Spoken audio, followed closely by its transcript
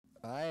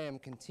am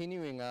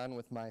continuing on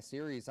with my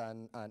series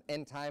on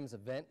end times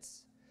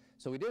events.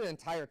 So we did an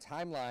entire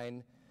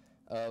timeline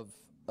of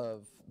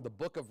the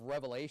book of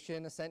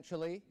Revelation,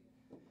 essentially,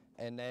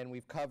 and then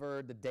we've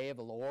covered the day of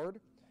the Lord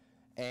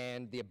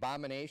and the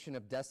abomination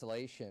of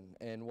desolation.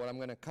 And what I'm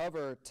going to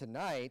cover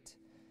tonight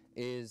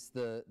is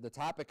the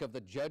topic of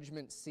the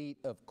judgment seat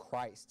of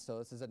Christ. So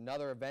this is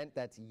another event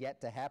that's yet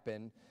to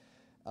happen.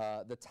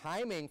 The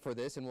timing for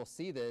this, and we'll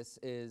see this,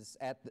 is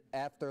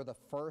after the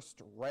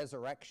first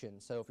resurrection.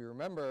 So if you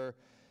remember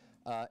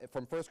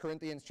from 1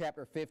 Corinthians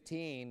chapter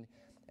 15,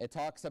 it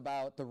talks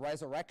about the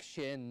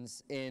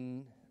resurrections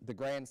in the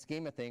grand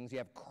scheme of things. You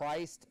have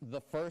Christ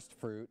the first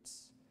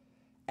fruits.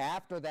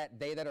 After that,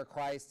 they that are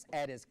Christ's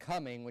at his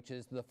coming, which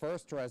is the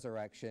first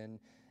resurrection,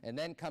 and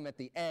then come at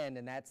the end,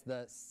 and that's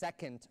the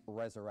second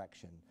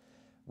resurrection.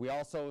 We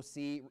also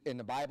see in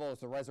the Bible is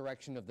the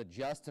resurrection of the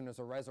just and there's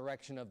a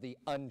resurrection of the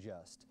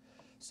unjust.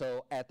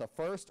 So at the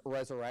first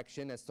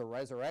resurrection, it's the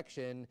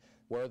resurrection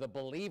where the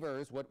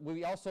believers, what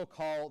we also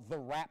call the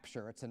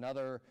rapture. It's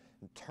another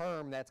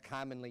term that's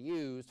commonly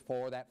used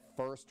for that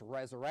first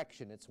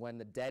resurrection. It's when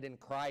the dead in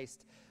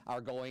Christ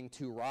are going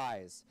to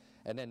rise.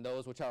 And then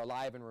those which are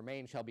alive and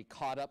remain shall be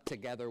caught up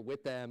together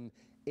with them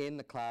in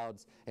the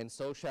clouds, and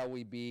so shall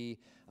we be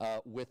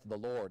with the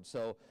Lord.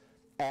 So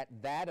at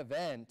that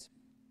event,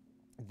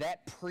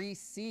 that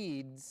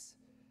precedes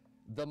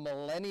the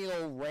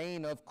millennial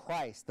reign of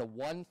Christ, the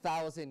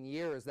 1,000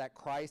 years that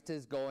Christ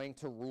is going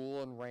to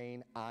rule and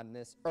reign on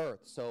this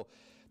earth. So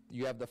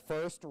you have the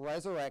first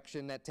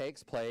resurrection that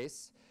takes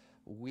place.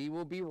 We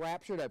will be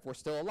raptured. If we're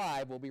still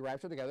alive, we'll be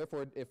raptured together.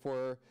 If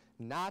we're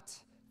not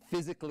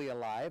physically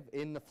alive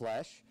in the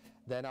flesh,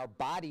 then our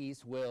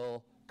bodies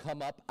will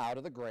come up out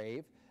of the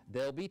grave.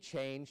 They'll be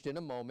changed in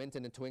a moment,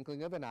 in the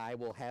twinkling of an eye.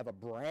 We'll have a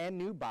brand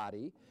new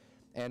body.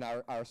 And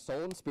our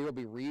soul and spirit will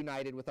be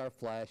reunited with our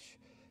flesh,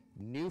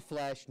 new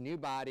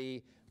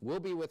body, will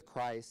be with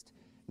Christ.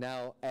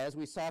 Now, as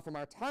we saw from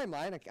our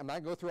timeline, I'm not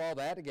going to go through all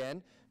that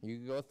again. You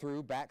can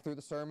go back through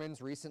the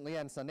sermons recently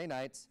on Sunday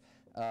nights,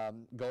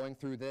 going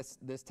through this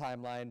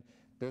timeline.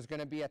 There's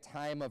going to be a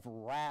time of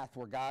wrath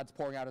where God's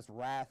pouring out his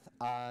wrath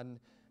on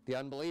the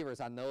unbelievers,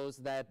 on those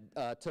that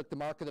took the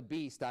mark of the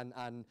beast,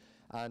 on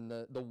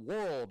the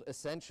world,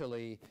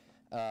 essentially,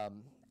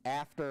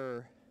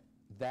 after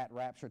that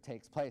rapture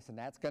takes place. And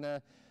that's going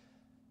to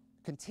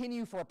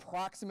continue for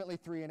approximately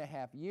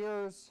 3.5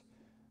 years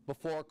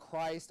before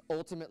Christ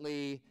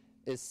ultimately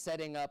is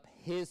setting up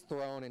his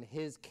throne and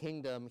his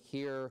kingdom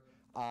here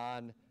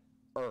on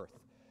earth.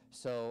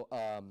 So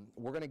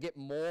we're going to get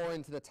more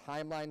into the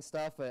timeline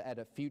stuff at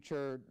a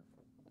future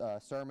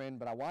sermon,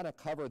 but I want to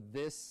cover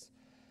this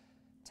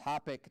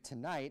topic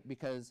tonight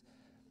because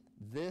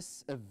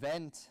this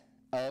event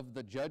of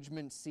the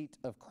judgment seat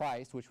of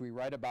Christ, which we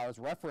write about as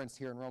referenced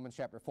here in Romans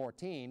chapter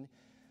 14.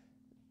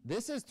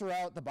 This is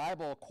throughout the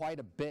Bible quite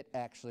a bit,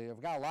 actually.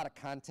 I've got a lot of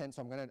content,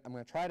 so I'm going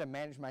to try to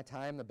manage my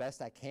time the best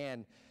I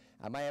can.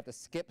 I might have to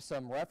skip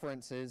some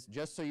references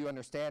just so you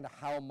understand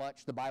how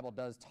much the Bible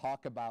does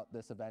talk about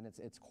this event.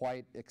 It's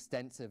quite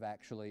extensive,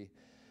 actually.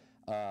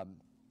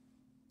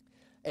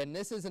 And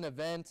this is an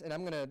event, and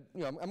I'm going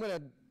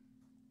to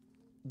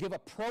give a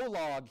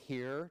prologue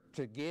here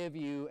to give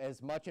you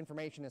as much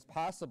information as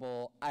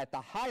possible at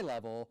the high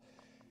level,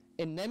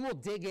 and then we'll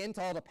dig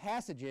into all the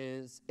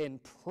passages and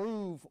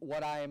prove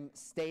what I'm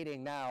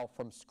stating now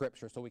from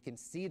Scripture so we can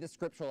see the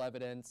scriptural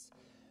evidence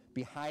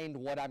behind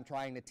what I'm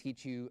trying to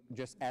teach you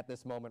just at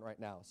this moment right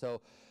now.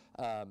 So,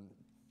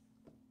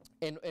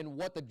 and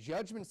what the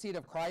judgment seat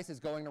of Christ is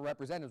going to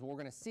represent is what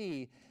we're going to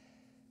see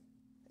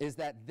is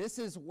that this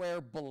is where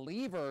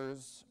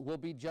believers will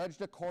be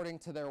judged according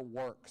to their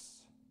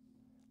works.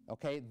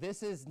 Okay,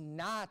 this is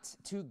not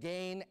to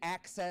gain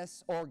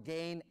access or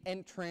gain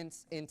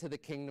entrance into the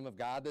kingdom of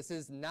God. This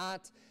is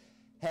not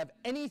have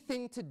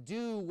anything to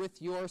do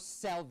with your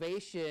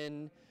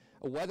salvation,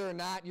 whether or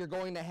not you're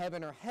going to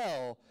heaven or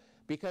hell,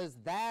 because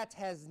that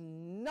has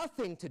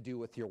nothing to do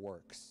with your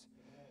works.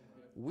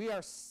 We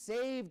are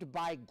saved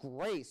by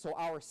grace, so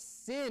our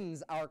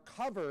sins are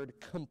covered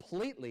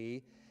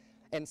completely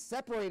and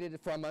separated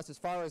from us as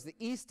far as the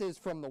east is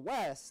from the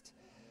west,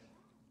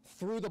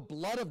 through the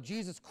blood of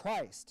Jesus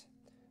Christ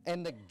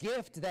and the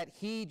gift that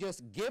he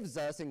just gives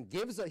us and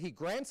he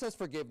grants us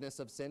forgiveness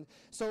of sin.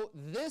 So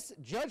this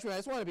judgment, I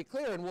just want to be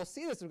clear, and we'll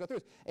see this and go through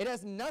this, it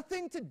has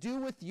nothing to do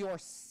with your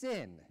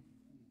sin.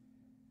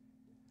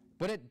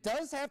 But it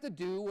does have to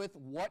do with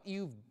what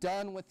you've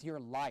done with your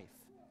life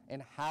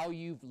and how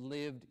you've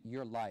lived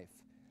your life.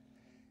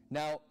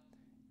 Now,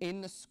 in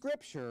the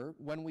scripture,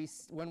 when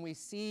we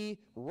see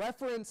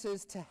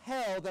references to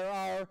hell, there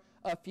are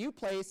a few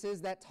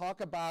places that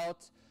talk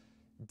about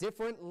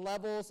different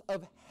levels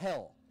of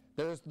hell.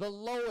 There's the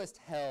lowest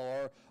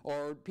hell,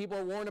 or people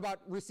are warned about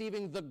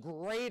receiving the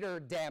greater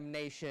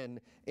damnation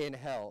in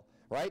hell,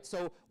 right?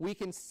 So we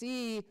can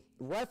see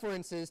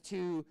references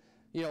to,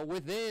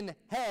 within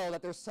hell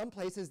that there's some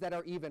places that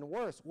are even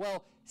worse.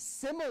 Well,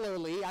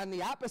 similarly, on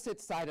the opposite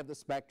side of the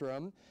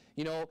spectrum,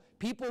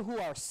 people who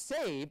are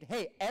saved,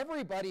 hey,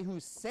 everybody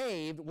who's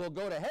saved will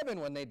go to heaven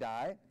when they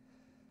die.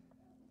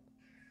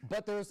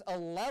 but there's a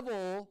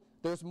level,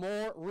 there's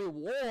more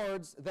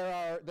rewards,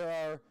 there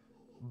are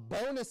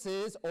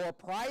bonuses or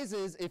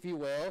prizes, if you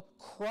will,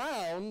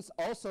 crowns,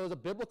 also is a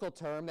biblical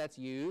term that's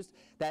used,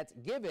 that's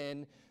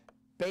given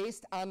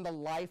based on the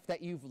life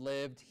that you've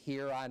lived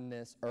here on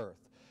this earth.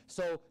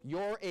 So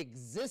your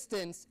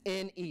existence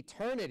in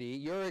eternity,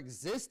 your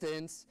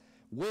existence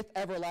with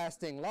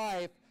everlasting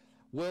life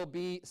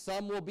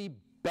some will be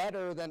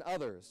better than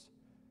others.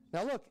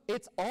 Now look,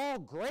 it's all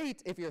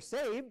great if you're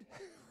saved,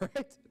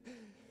 right?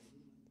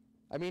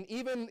 I mean,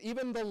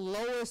 even the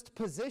lowest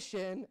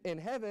position in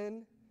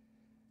heaven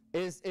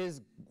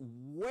is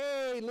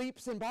way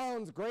leaps and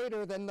bounds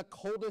greater than the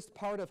coldest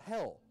part of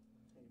hell,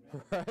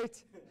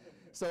 right?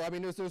 So, I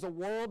mean, there's a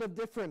world of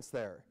difference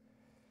there.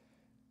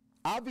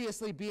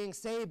 Obviously, being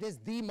saved is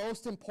the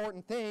most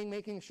important thing,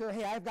 making sure,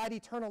 hey, I've got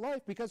eternal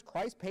life because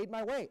Christ paid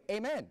my way.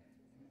 Amen.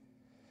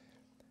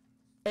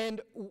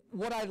 And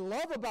what I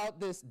love about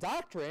this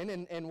doctrine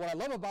and what I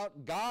love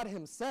about God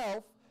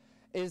himself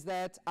is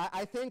that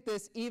I think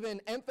this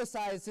even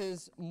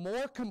emphasizes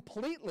more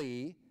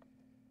completely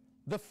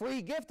the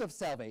free gift of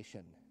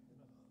salvation.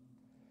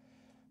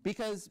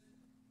 Because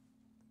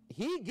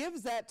he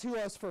gives that to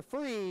us for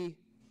free.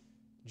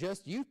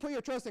 Just you put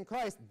your trust in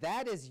Christ,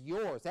 that is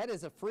yours. That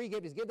is a free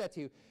gift. He's given that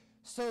to you.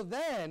 So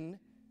then,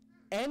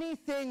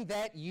 anything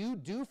that you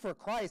do for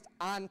Christ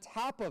on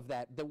top of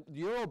that,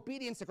 your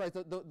obedience to Christ,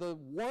 the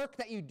work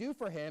that you do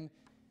for him,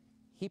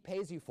 he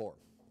pays you for.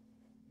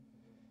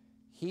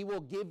 He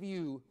will give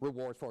you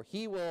rewards for.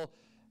 He will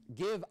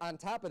give on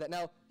top of that.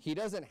 Now, he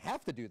doesn't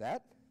have to do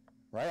that,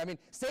 right? I mean,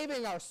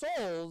 saving our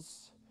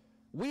souls,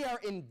 we are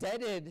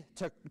indebted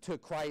to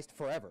Christ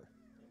forever. Amen.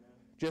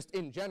 Just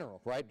in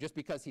general, right? Just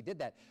because he did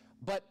that.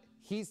 But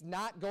he's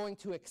not going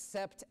to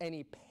accept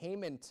any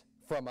payment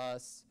from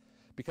us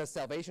because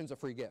salvation's a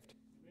free gift.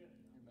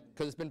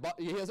 Because it's been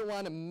he doesn't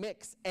want to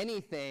mix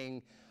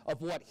anything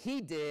of what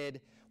he did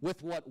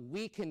with what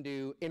we can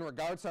do in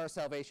regards to our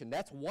salvation.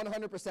 That's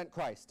 100%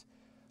 Christ.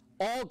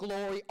 All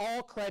glory,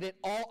 all credit,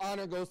 all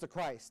honor goes to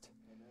Christ.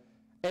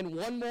 Amen. And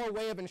one more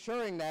way of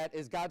ensuring that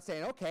is God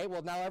saying, okay,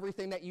 well now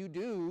everything that you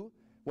do,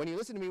 when you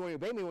listen to me, when you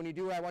obey me, when you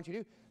do what I want you to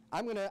do,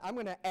 I'm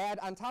gonna add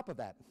on top of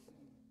that.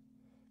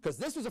 Because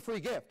this was a free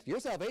gift. Your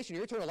salvation,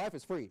 your eternal life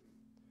is free.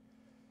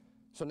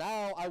 So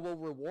now I will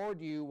reward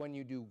you when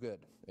you do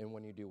good and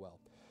when you do well.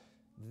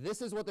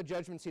 This is what the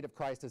judgment seat of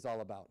Christ is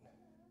all about.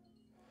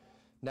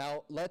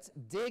 Now let's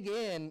dig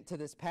into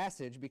this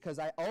passage because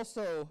I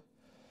also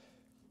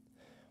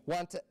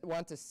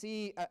want to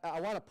see,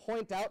 I want to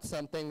point out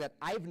something that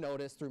I've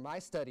noticed through my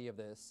study of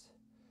this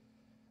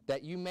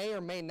that you may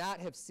or may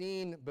not have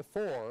seen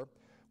before.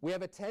 We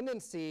have a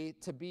tendency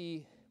to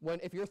be,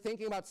 if you're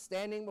thinking about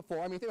standing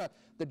before, think about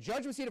the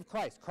judgment seat of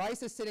Christ.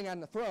 Christ is sitting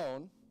on the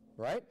throne,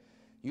 right?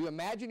 You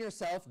imagine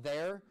yourself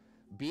there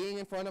being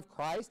in front of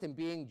Christ and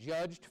being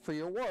judged for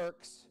your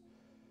works.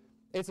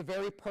 It's a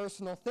very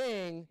personal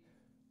thing.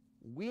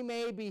 We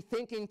may be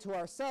thinking to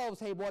ourselves,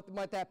 hey, what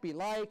might that be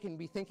like? And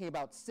be thinking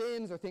about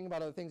sins or thinking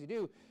about other things you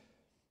do.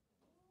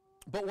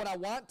 But what I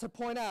want to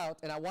point out,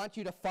 and I want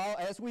you to follow,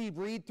 as we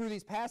read through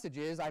these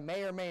passages, I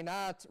may or may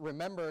not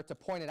remember to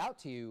point it out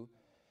to you,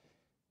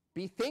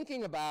 be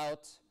thinking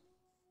about,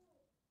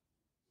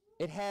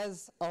 it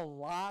has a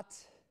lot,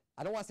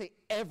 I don't want to say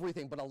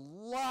everything, but a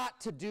lot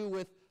to do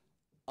with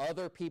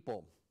other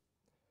people,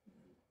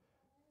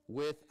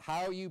 with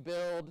how you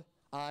build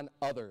on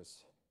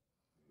others.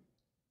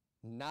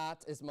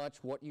 Not as much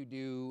what you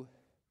do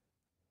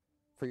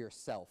for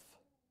yourself.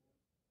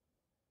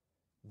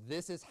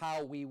 This is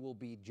how we will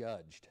be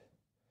judged.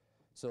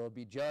 So it'll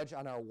be judged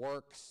on our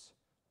works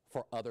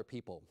for other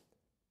people.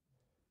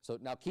 So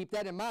now keep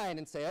that in mind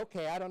and say,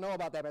 okay, I don't know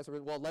about that.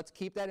 Well, let's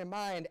keep that in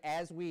mind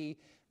as we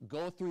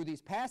go through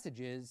these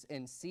passages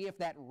and see if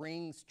that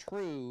rings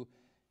true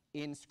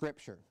in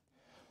Scripture.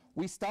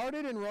 We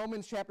started in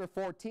Romans chapter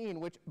 14,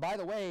 which, by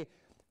the way,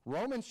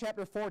 Romans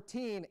chapter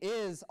 14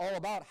 is all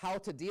about how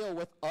to deal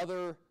with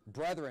other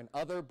brethren,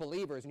 other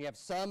believers. And you have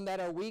some that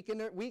are weaker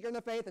in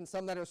the faith and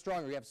some that are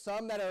stronger. You have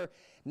some that are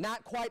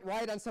not quite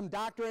right on some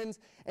doctrines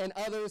and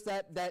others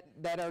that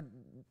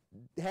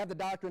have the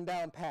doctrine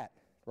down pat,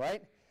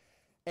 right?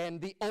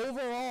 And the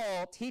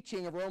overall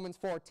teaching of Romans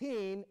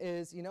 14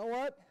 is, you know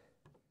what?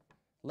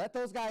 Let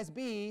those guys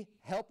be,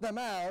 help them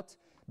out.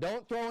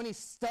 Don't throw any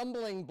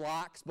stumbling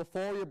blocks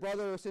before your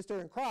brother or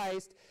sister in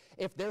Christ.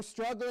 If they're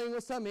struggling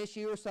with some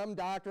issue or some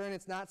doctrine,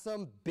 it's not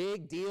some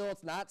big deal.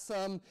 It's not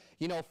some,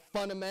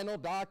 fundamental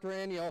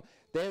doctrine.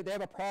 They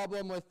have a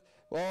problem with,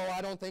 I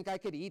don't think I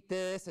could eat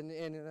this, and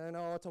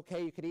no, it's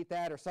okay, you could eat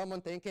that. Or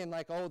someone thinking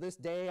like, this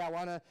day, I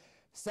want to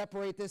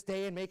separate this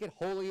day and make it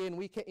holy, and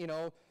we can,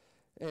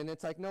 and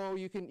it's like, no,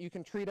 you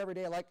can treat every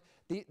day like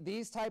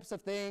these types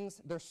of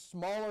things. They're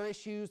smaller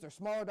issues. They're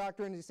smaller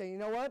doctrines. You say, you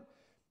know what?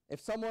 If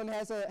someone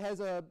has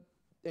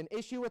an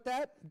issue with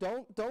that,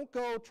 don't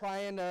go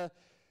trying to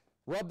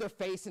rub their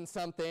face in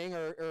something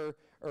or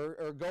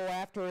go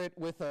after it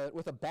with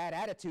a bad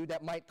attitude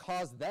that might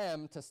cause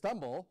them to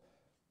stumble.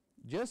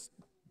 Just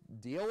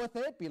deal with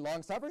it. Be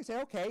long-suffering.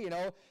 Say, okay,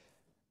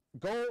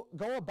 go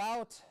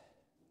about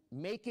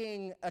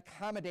making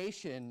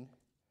accommodation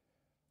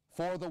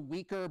for the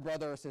weaker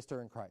brother or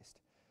sister in Christ.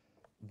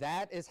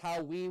 That is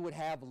how we would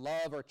have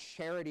love or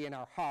charity in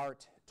our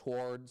heart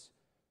towards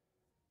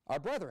our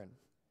brethren.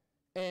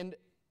 And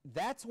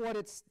that's what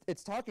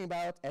it's talking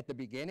about at the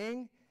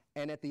beginning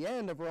and at the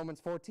end of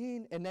Romans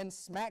 14, and then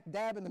smack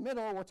dab in the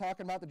middle, we're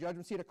talking about the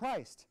judgment seat of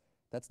Christ.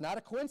 That's not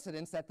a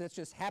coincidence that this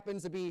just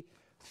happens to be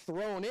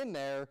thrown in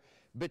there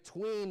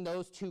between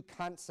those two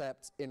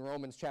concepts in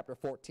Romans chapter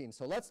 14.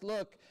 So let's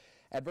look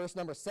at verse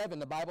number 7.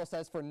 The Bible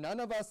says, "For none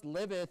of us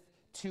liveth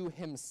to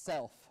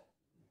himself,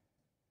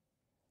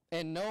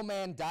 and no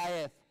man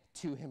dieth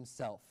to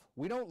himself."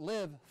 We don't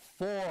live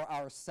for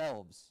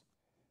ourselves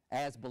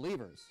as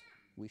believers.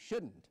 We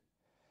shouldn't.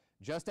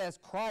 Just as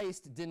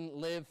Christ didn't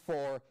live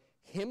for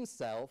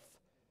himself,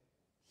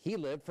 he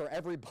lived for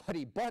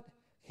everybody but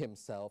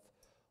himself.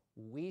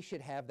 We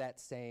should have that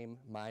same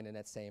mind and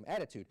that same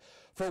attitude.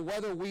 For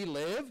whether we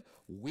live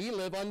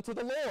unto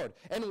the Lord.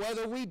 And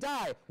whether we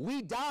die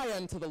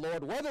unto the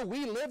Lord. Whether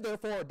we live,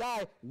 therefore, or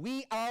die,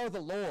 we are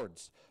the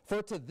Lord's.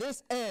 For to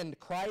this end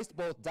Christ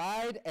both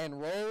died and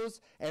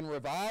rose and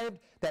revived,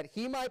 that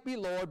he might be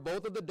Lord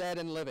both of the dead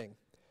and living.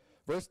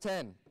 Verse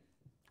 10,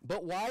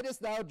 "But why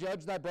dost thou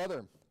judge thy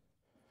brother?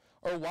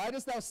 Or why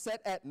dost thou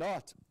set at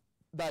naught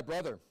thy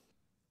brother?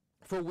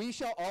 For we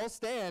shall all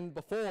stand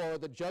before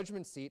the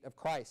judgment seat of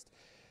Christ."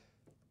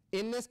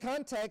 In this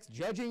context,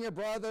 judging your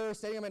brother,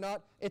 setting him at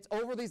naught, it's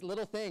over these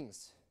little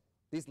things,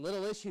 these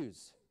little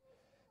issues.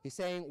 He's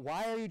saying,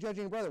 why are you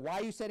judging your brother? Why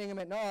are you setting him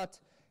at naught?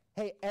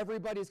 Hey,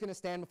 everybody's going to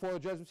stand before the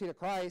judgment seat of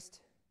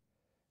Christ.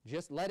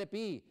 Just let it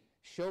be.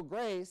 Show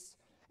grace.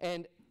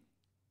 And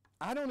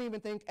I don't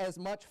even think as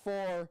much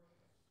for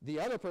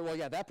the other person. Well,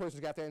 yeah, that person's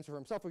got to answer for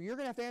himself. Well, you're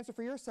going to have to answer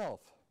for yourself.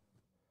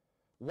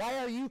 Why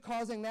are you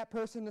causing that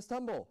person to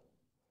stumble?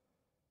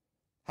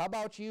 How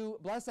about you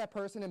bless that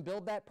person and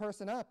build that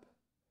person up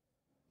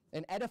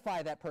and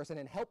edify that person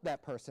and help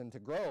that person to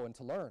grow and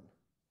to learn?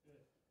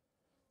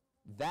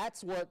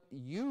 That's what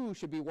you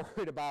should be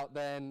worried about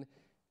then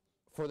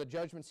for the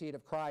judgment seat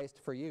of Christ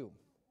for you.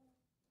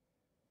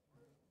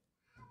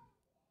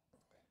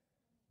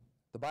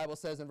 The Bible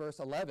says in verse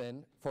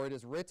 11, "For it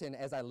is written,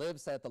 as I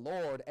live, saith the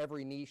Lord,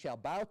 every knee shall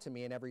bow to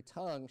me, and every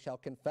tongue shall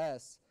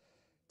confess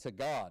to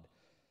God.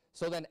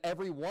 So then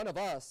every one of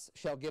us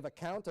shall give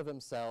account of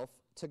himself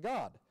to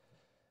God.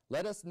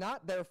 Let us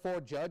not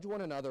therefore judge one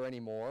another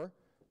anymore,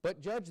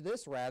 but judge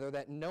this rather,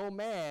 that no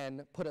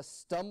man put a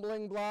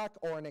stumbling block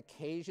or an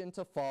occasion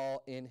to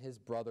fall in his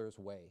brother's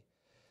way."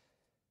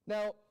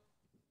 Now,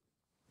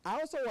 I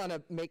also want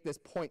to make this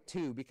point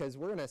too, because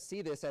we're going to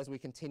see this as we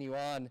continue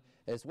on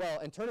as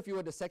well. And turn, if you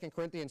would, to 2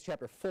 Corinthians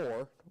chapter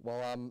 4,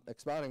 while I'm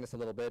expounding this a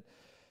little bit.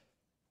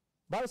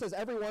 The Bible says,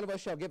 "Every one of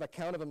us shall give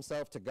account of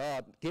himself to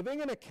God."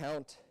 Giving an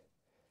account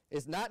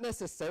is not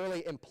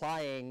necessarily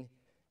implying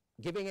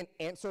giving an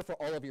answer for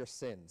all of your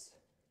sins.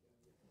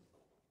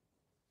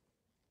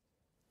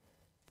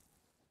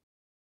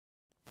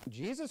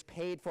 Jesus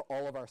paid for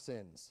all of our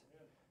sins.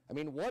 I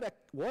mean,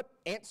 what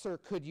answer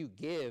could you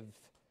give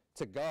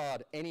to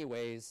God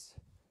anyways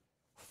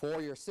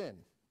for your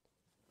sin?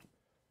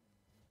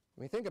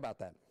 I mean, think about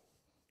that.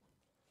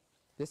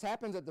 This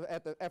happens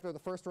after the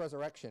first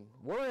resurrection.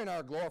 We're in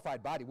our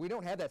glorified body. We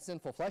don't have that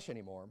sinful flesh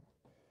anymore.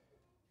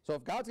 So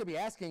if God's going to be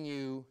asking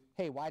you,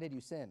 hey, why did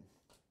you sin?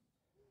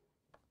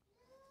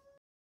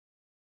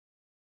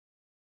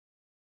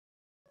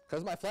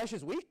 Because my flesh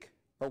is weak,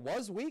 or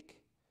was weak?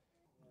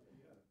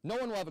 No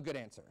one will have a good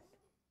answer.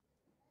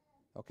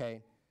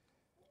 Okay?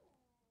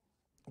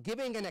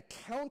 Giving an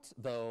account,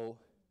 though,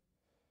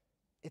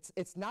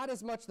 it's not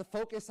as much the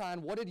focus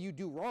on what did you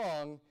do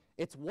wrong,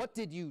 it's what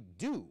did you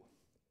do.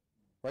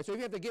 Right? So if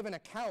you have to give an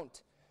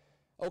account,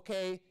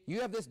 okay,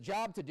 you have this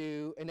job to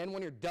do, and then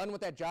when you're done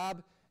with that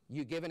job,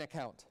 you give an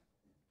account.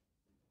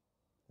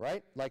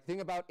 Right? Like,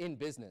 think about in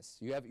business.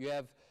 You have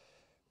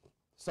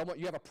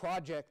a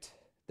project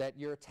that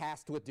you're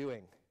tasked with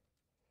doing.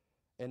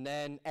 And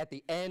then at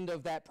the end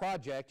of that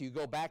project, you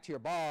go back to your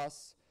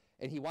boss,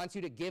 and he wants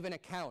you to give an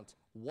account.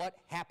 What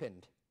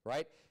happened,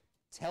 right?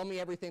 Tell me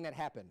everything that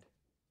happened.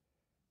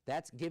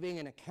 That's giving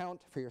an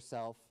account for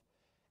yourself.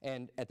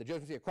 And at the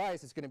judgment seat of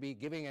Christ, it's going to be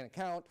giving an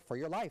account for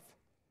your life.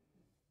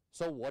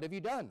 So what have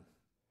you done?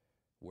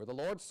 We're the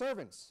Lord's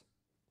servants.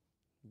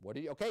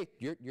 Okay,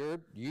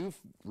 you've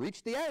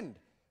reached the end.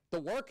 The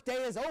work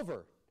day is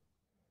over.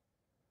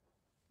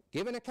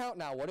 Give an account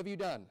now. What have you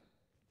done?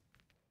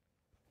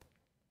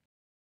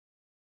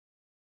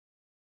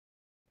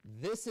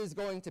 This is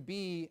going to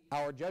be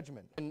our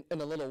judgment. In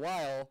a little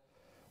while,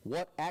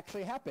 what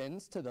actually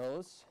happens to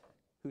those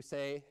who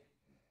say,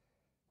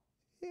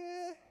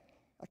 yeah,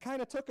 I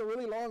kind of took a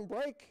really long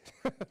break.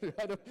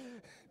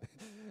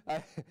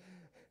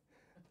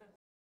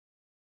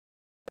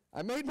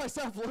 I made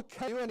myself look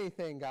do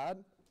anything,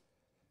 God.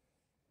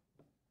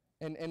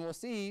 And we'll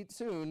see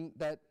soon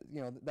that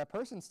that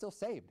person's still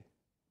saved.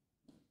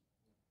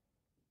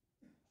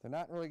 They're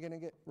not really going to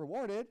get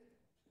rewarded.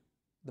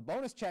 The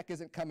bonus check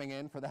isn't coming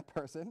in for that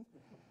person,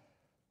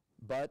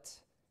 but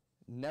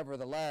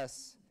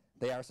nevertheless,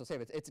 they are still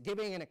saved. It's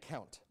giving an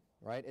account,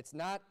 right? It's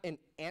not an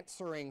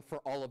answering for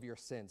all of your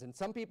sins. And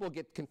some people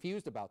get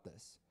confused about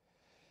this.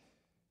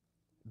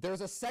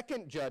 There's a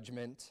second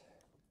judgment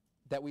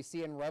that we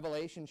see in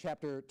Revelation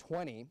chapter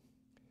 20,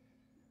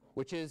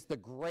 which is the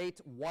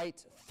great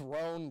white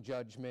throne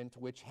judgment,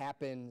 which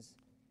happens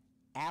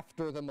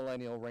after the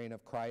millennial reign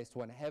of Christ,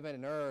 when heaven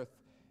and earth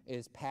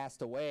is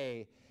passed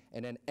away,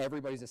 and then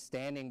everybody's just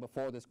standing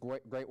before this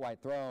great white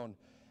throne,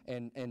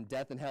 and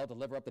death and hell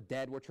deliver up the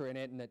dead which are in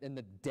it, and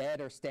the dead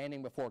are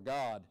standing before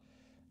God,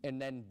 and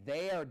then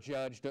they are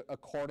judged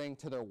according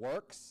to their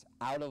works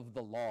out of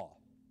the law.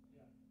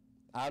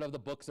 Out of the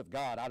books of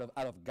God, out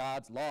of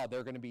God's law,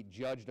 they're going to be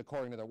judged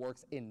according to their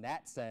works in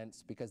that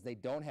sense, because they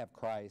don't have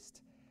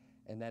Christ,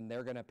 and then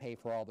they're going to pay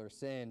for all their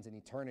sins in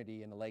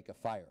eternity in the lake of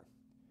fire.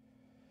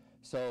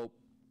 So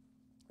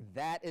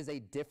that is a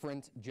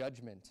different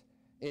judgment.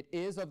 It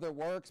is of their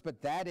works,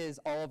 but that is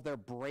all of their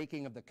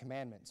breaking of the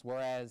commandments,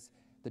 whereas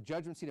the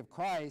judgment seat of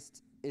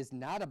Christ is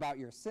not about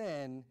your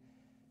sin,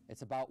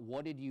 it's about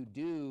what did you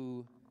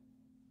do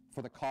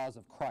for the cause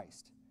of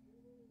Christ.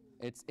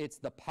 It's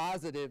the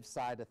positive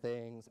side of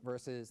things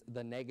versus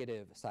the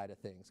negative side of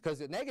things. Because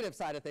the negative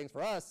side of things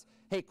for us,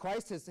 hey,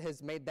 Christ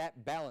has made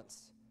that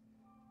balance.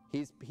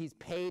 He's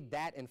paid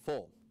that in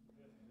full.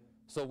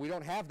 So we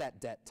don't have that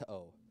debt to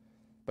owe.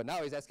 But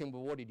now he's asking,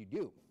 well, what did you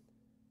do?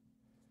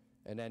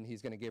 And then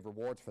he's going to give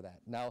rewards for that.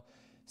 Now,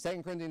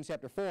 2 Corinthians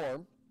chapter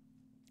 4,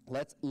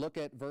 let's look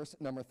at verse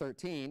number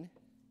 13.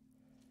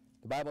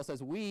 The Bible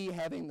says, we,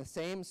 having the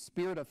same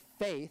spirit of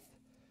faith,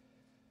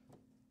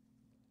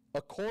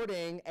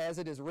 according as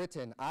it is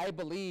written, I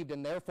believed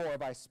and therefore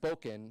have I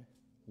spoken,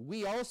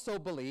 we also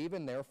believe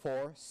and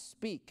therefore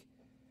speak,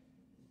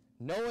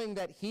 knowing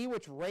that he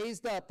which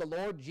raised up the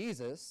Lord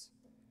Jesus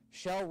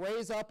shall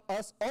raise up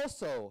us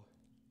also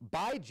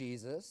by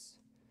Jesus,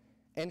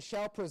 and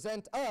shall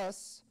present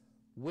us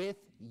with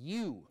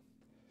you.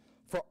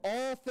 For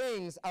all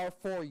things are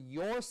for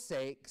your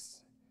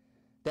sakes,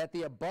 that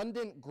the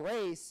abundant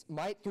grace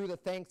might through the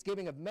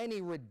thanksgiving of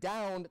many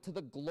redound to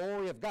the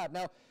glory of God.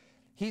 Now,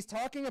 he's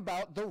talking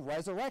about the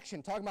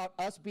resurrection, talking about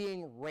us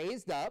being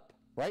raised up,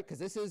 right? Because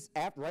this is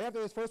right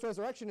after this first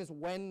resurrection is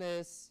when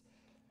this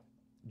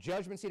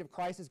judgment seat of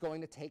Christ is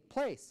going to take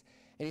place.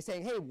 And he's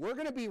saying, hey, we're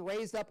going to be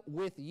raised up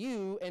with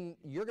you, and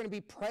you're going to be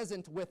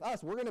present with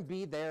us. We're going to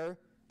be there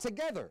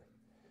together.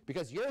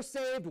 Because you're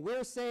saved,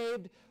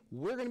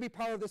 we're going to be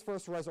part of this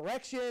first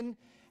resurrection,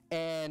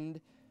 and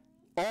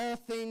all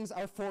things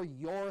are for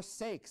your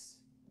sakes.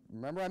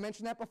 Remember I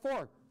mentioned that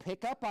before.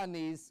 Pick up on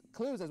these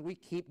clues as we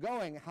keep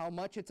going, how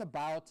much it's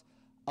about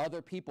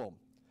other people.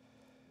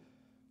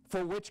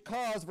 For which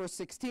cause, verse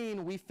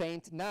 16, we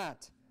faint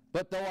not.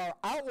 But though our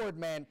outward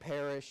man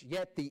perish,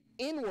 yet the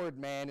inward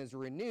man is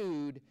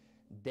renewed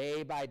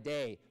day by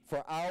day.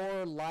 For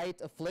our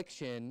light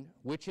affliction,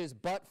 which is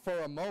but for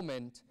a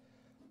moment,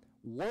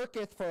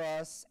 worketh for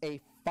us a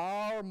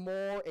far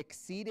more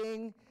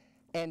exceeding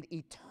and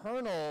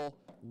eternal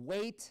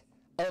weight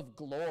of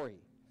glory.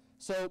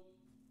 So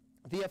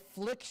the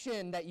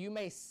affliction that you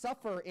may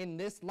suffer in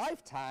this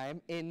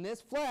lifetime, in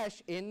this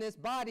flesh, in this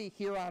body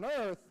here on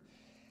earth,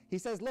 he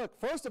says, look,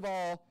 first of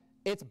all,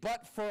 it's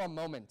but for a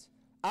moment.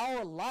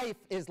 Our life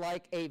is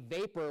like a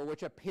vapor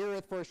which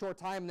appeareth for a short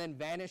time and then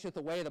vanisheth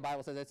away, the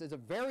Bible says. It's a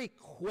very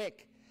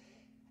quick,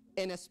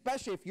 and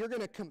especially if you're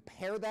going to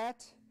compare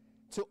that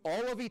to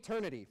all of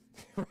eternity,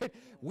 right?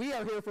 We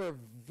are here for a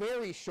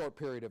very short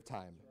period of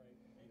time.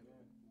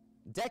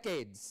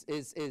 Decades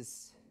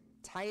is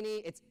tiny,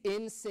 it's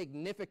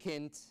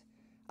insignificant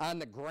on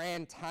the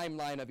grand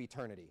timeline of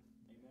eternity.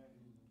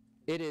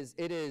 It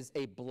is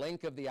a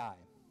blink of the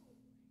eye.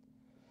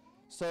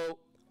 So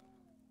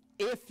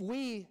if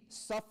we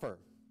suffer,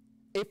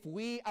 if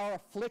we are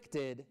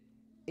afflicted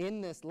in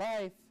this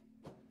life,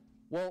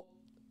 well,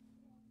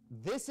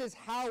 this is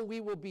how we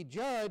will be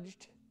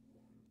judged,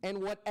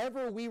 and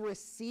whatever we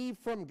receive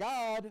from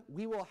God,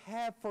 we will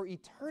have for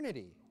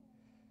eternity.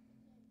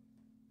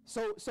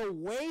 So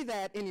weigh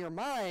that in your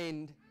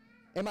mind.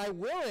 Am I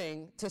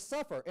willing to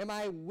suffer? Am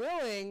I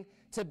willing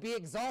to be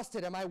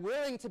exhausted? Am I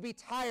willing to be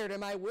tired?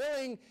 Am I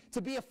willing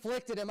to be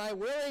afflicted? Am I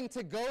willing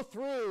to go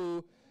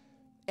through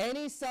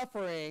any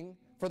suffering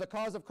for the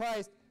cause of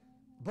Christ,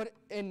 but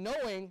in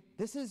knowing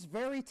this is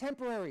very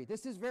temporary,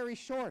 this is very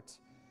short.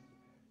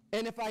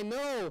 And if I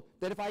know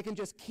that if I can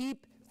just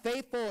keep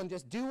faithful and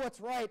just do what's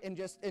right and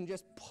just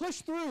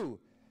push through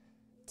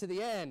to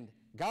the end,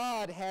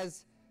 God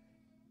has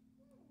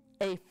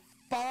a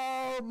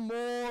far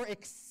more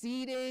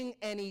exceeding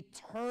and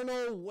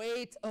eternal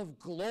weight of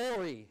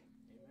glory.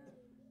 Amen.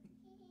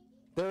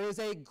 There is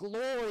a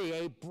glory,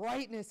 a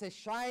brightness, a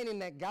shining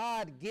that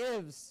God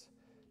gives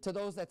to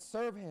those that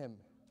serve him.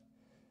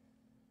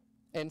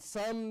 And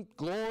some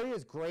glory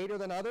is greater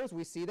than others.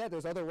 We see that.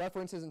 There's other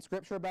references in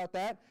Scripture about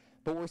that.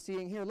 But we're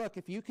seeing here, look,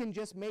 if you can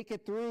just make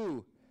it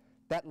through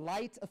that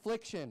light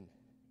affliction,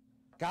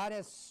 God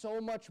has so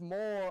much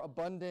more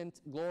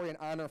abundant glory and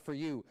honor for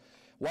you.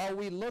 While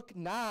we look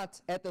not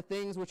at the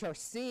things which are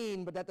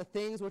seen, but at the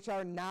things which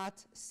are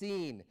not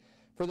seen.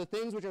 For the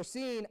things which are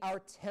seen are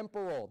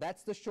temporal.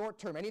 That's the short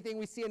term. Anything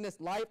we see in this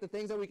life, the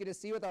things that we can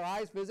just see with our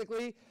eyes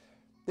physically,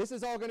 this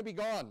is all going to be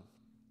gone.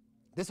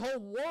 This whole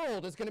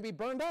world is going to be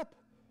burned up.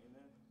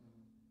 Amen.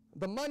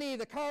 The money,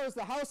 the cars,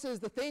 the houses,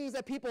 the things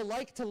that people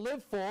like to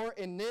live for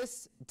in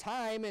this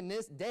time, in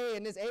this day,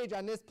 in this age,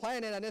 on this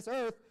planet, on this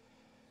earth,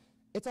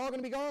 it's all going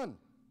to be gone. Amen.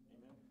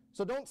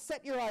 So don't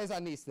set your eyes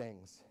on these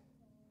things.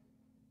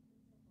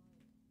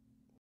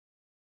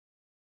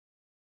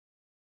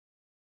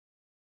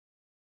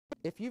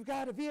 If you've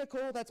got a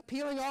vehicle that's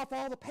peeling off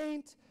all the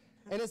paint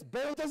and it's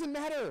bare, it doesn't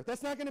matter.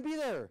 That's not going to be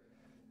there.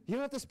 You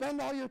don't have to spend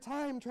all your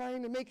time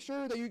trying to make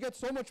sure that you get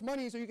so much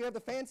money so you can have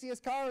the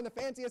fanciest car and the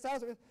fanciest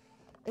house.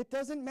 It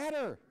doesn't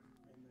matter.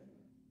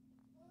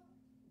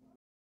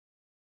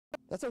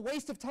 That's a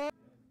waste of time.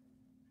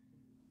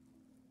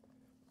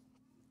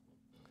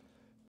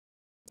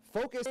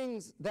 Focus on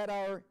things that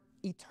are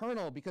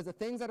eternal, because the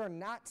things that are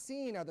not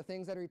seen are the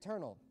things that are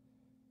eternal.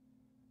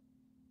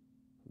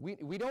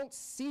 We don't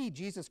see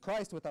Jesus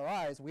Christ with our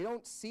eyes. We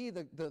don't see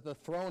the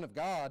throne of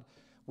God.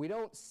 We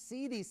don't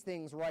see these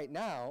things right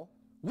now.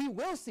 We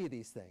will see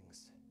these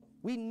things.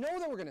 We know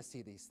that we're going to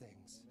see these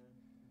things.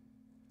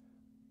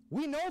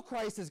 We know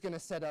Christ is going to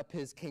set up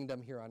his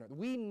kingdom here on earth.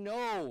 We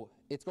know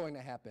it's going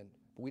to happen,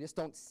 but we just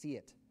don't see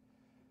it.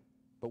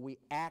 But we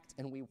act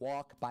and we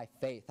walk by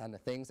faith on the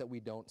things that we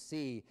don't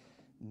see,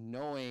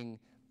 knowing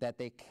that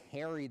they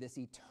carry this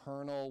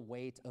eternal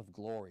weight of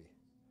glory.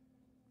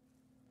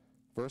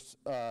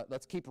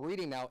 Let's keep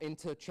reading now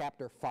into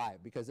chapter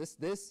 5, because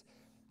this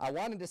I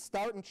wanted to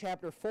start in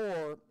chapter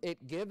 4.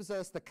 It gives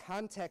us the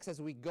context as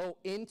we go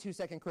into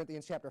 2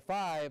 Corinthians chapter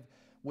 5,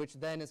 which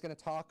then is going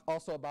to talk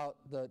also about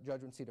the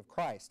judgment seat of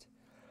Christ.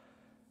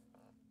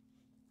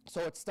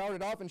 So it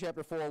started off in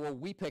chapter 4 where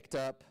we picked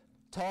up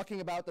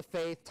talking about the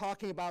faith,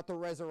 talking about the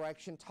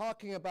resurrection,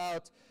 talking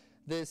about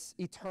this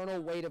eternal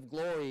weight of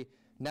glory.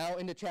 Now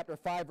into chapter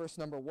 5, verse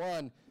number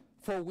 1.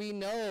 For we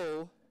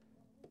know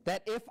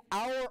that if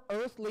our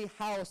earthly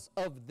house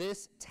of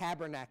this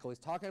tabernacle, he's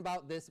talking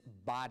about this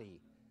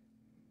body,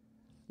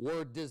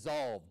 were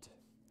dissolved,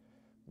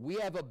 we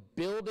have a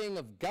building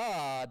of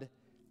God,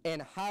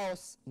 and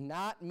house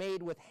not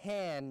made with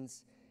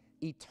hands,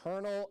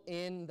 eternal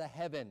in the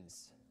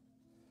heavens.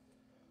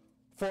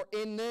 For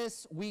in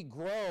this we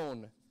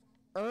groan,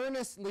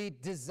 earnestly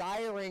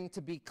desiring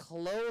to be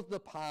clothed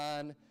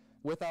upon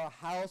with our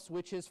house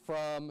which is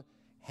from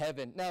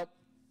heaven. Now,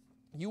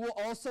 you will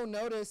also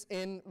notice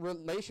in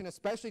relation,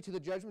 especially to the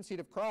judgment seat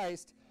of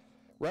Christ,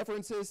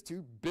 references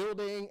to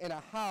building in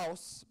a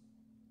house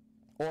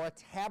or a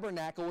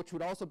tabernacle, which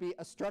would also be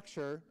a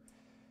structure,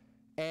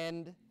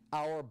 and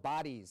our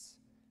bodies.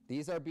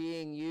 These are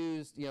being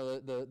used,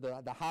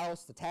 the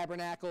house, the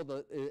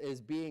tabernacle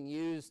is being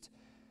used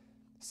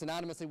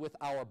synonymously with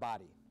our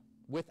body,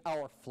 with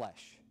our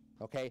flesh.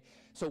 Okay?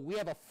 So we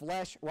have a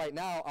flesh right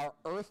now, our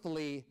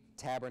earthly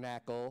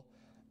tabernacle,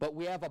 but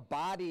we have a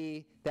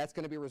body that's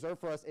going to be reserved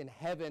for us in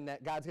heaven,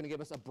 that God's going to give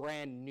us a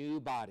brand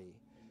new body.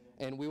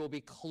 And we will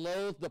be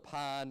clothed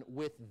upon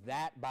with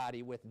that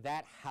body, with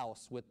that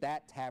house, with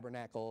that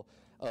tabernacle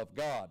of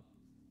God,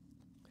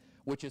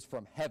 which is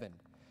from heaven.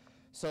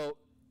 So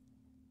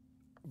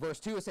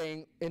verse 2 is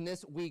saying, in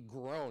this we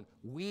groan.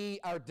 We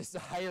are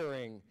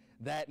desiring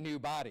that new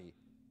body.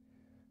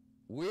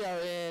 We are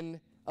in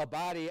a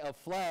body of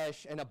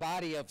flesh and a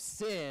body of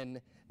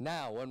sin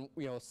now. When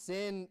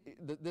sin,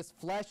 this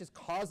flesh is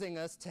causing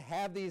us to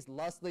have these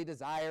lustly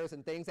desires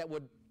and things that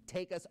would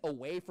take us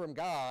away from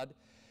God.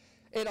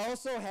 It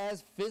also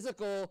has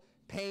physical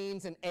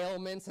pains and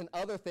ailments and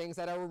other things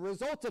that are a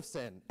result of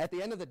sin. At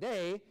the end of the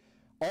day,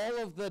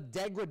 all of the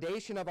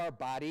degradation of our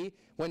body,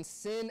 when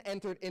sin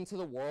entered into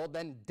the world,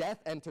 then death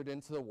entered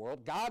into the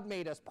world. God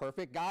made us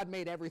perfect. God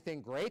made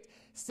everything great.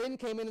 Sin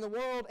came into the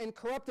world and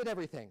corrupted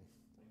everything.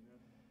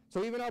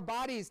 So even our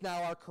bodies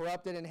now are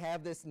corrupted and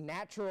have this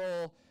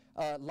natural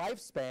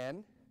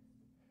lifespan,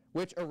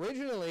 which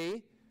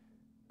originally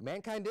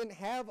mankind didn't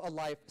have a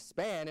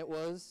lifespan. It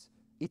was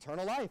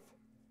eternal life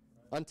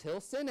until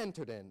sin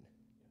entered in.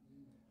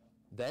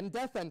 Then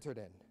death entered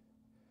in.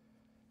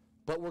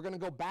 But we're going to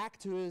go back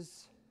to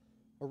his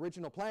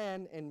original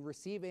plan in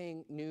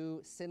receiving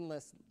new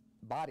sinless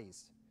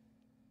bodies,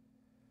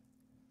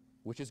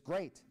 which is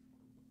great.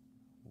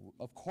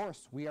 Of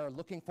course, we are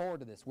looking forward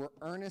to this. We're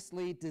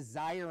earnestly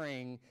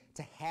desiring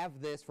to have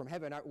this from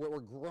heaven. We're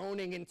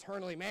groaning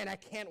internally, man, I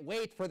can't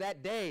wait for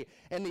that day.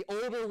 And the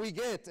older we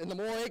get and the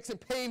more aches and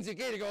pains you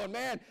get, you're going,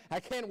 man, I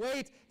can't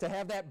wait to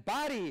have that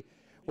body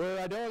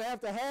where I don't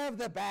have to have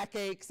the back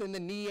aches and the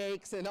knee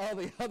aches and all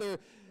the other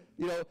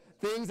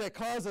things that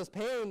cause us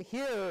pain.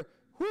 Here,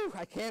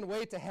 I can't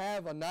wait to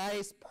have a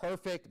nice,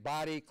 perfect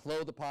body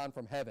clothed upon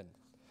from heaven.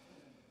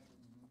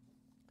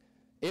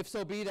 If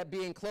so be that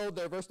being clothed,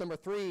 there, verse number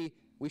 3,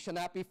 we shall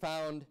not be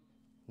found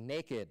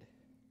naked.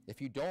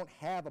 If you don't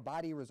have a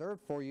body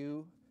reserved for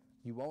you,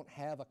 you won't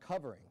have a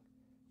covering.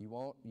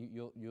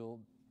 You'll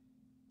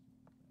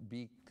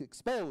be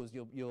exposed.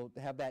 You'll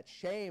have that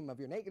shame of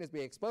your nakedness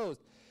be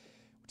exposed.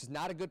 which is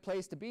not a good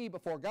place to be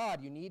before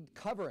God. You need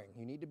covering.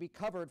 You need to be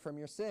covered from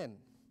your sin.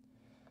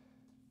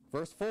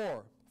 Verse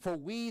 4, for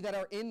we that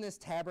are in this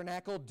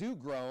tabernacle do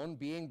groan,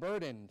 being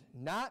burdened,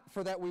 not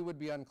for that we would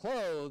be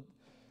unclothed,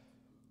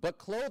 but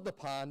clothed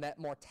upon, that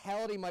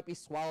mortality might be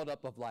swallowed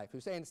up of life.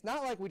 Who's saying it's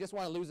not like we just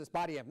want to lose this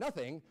body and have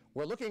nothing.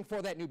 We're looking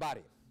for that new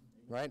body,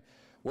 right?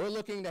 We're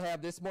looking to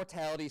have this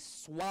mortality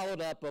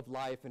swallowed up of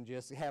life and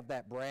just have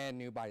that brand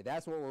new body.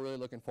 That's what we're really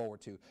looking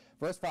forward to.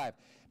 Verse 5,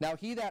 now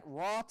he that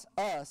wrought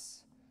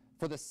us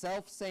for the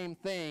selfsame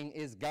thing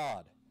is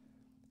God,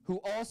 who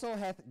also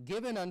hath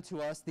given unto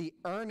us the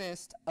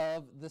earnest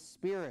of the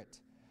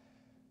Spirit.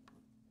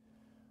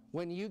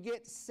 When you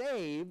get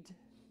saved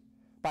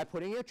by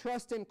putting your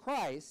trust in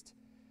Christ,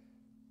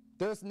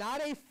 there's not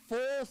a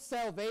full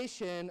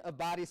salvation of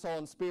body, soul,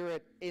 and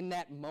spirit in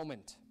that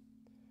moment.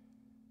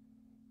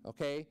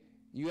 Okay?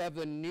 You have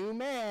the new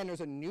man, there's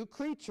a new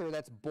creature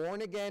that's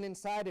born again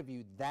inside of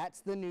you.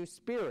 That's the new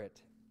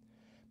spirit.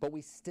 But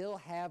we still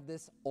have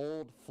this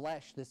old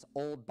flesh, this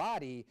old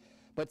body.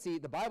 But see,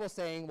 the Bible's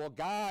saying, well,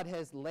 God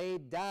has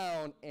laid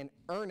down an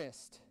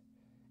earnest,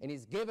 and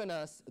he's given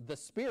us the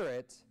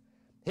Spirit,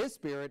 his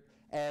Spirit,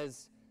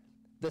 as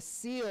the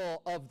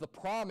seal of the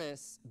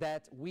promise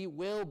that we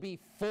will be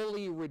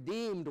fully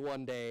redeemed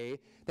one day,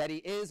 that he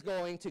is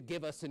going to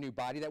give us a new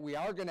body, that we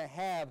are going to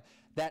have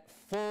that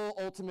full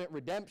ultimate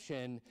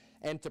redemption.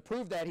 And to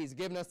prove that, he's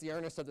given us the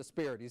earnest of the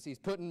Spirit. He's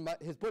putting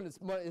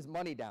his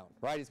money down,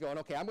 right? He's going,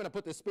 okay, I'm going to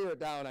put the Spirit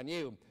down on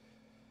you.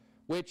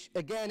 Which,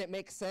 again, it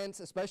makes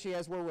sense, especially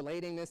as we're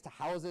relating this to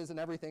houses and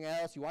everything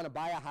else. You want to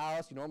buy a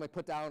house, you normally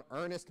put down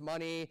earnest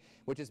money,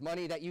 which is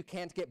money that you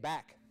can't get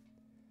back.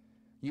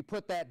 You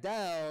put that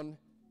down,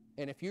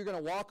 and if you're going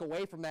to walk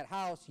away from that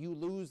house, you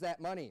lose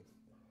that money.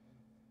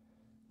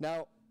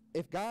 Now,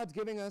 if God's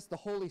giving us the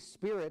Holy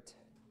Spirit,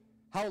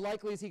 how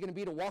likely is he going to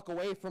be to walk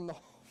away from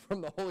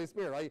the Holy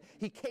Spirit? Right?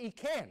 He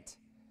can't.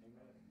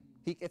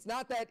 It's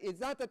not that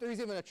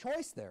there's even a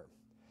choice there.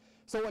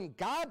 So when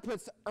God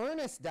puts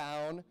earnest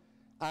down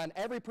on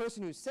every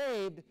person who's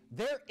saved,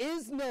 there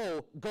is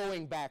no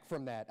going back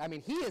from that. I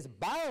mean, he is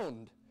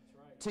bound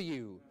to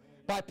you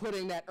by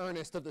putting that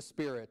earnest of the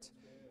Spirit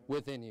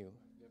within you.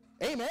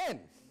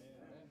 Amen.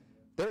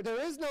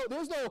 There's no,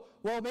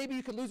 well, maybe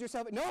you could lose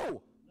yourself.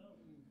 No.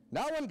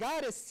 Not when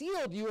God has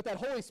sealed you with that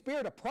Holy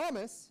Spirit of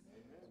promise.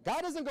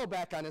 God doesn't go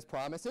back on his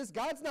promises.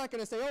 God's not going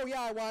to say, oh,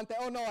 yeah, I want that.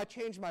 Oh, no, I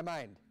changed my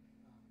mind.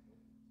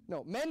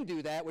 No, men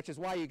do that, which is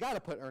why you got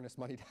to put earnest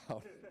money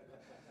down.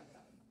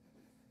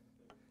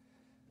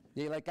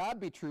 You let God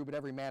be true, but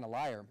every man a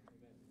liar.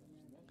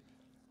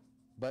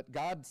 But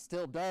God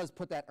still does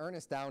put that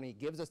earnest down. He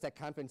gives us that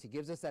confidence. He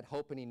gives us that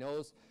hope, and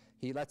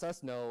he lets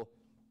us know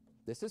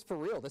this is for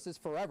real. This is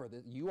forever.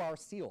 You are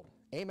sealed.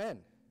 Amen.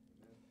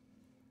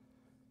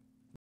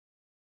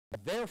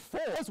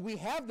 Therefore, as we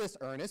have this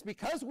earnest,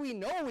 because we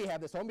know we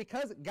have this home,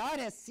 because God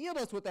has sealed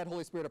us with that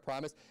Holy Spirit of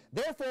promise,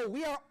 therefore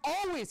we are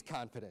always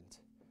confident,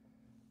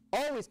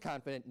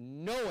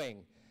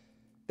 knowing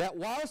that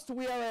whilst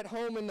we are at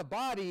home in the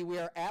body, we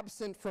are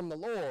absent from the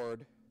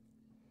Lord,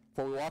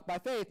 for we walk by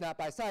faith, not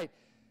by sight.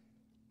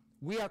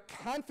 We are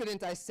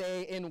confident, I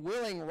say, in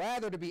willing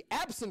rather to be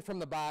absent from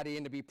the body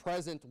and to be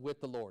present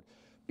with the Lord.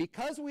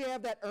 Because we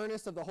have that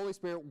earnest of the Holy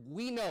Spirit,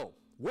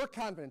 we're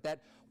confident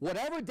that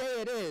whatever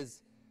day it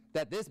is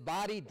that this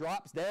body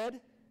drops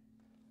dead,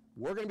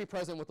 we're going to be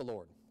present with the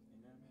Lord.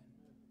 Amen.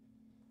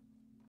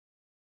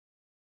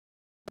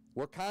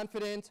 We're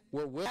confident,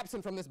 we're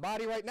absent from this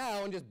body right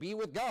now and just be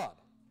with God.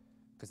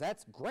 Because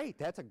that's great.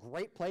 That's a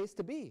great place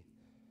to be.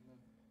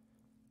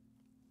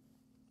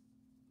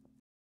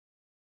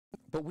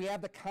 But we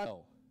have the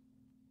confidence.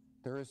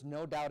 There is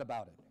no doubt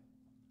about it.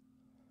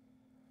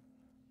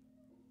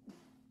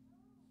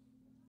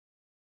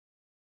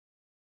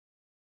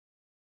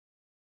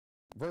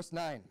 Verse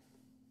 9.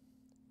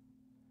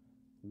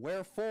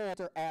 Wherefore,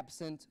 after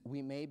absent,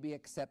 we may be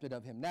accepted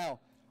of him. Now,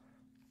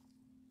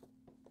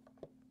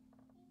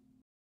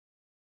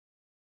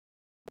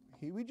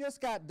 we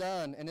just got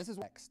done, and this is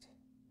next.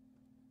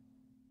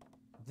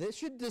 This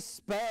should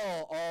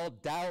dispel all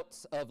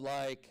doubts of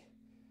like,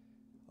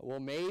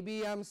 well,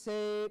 maybe I'm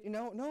saved.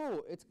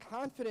 No, it's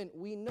confident.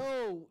 We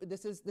know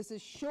this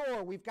is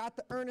sure. We've got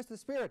the earnest of the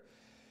Spirit.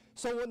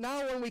 So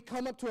now when we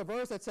come up to a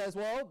verse that says,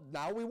 well,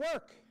 now we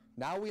work,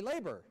 now we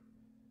labor,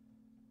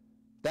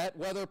 that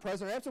whether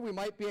present or absent, we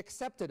might be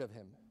accepted of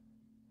him.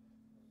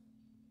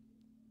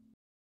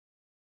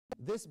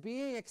 This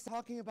being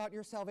talking about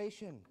your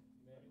salvation.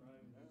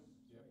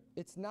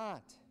 It's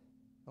not.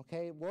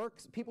 Okay,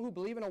 people who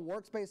believe in a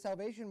works-based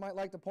salvation might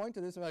like to point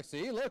to this and be like,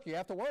 see, look, you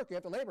have to work, you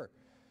have to labor.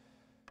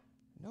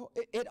 No,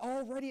 it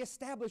already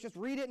established, just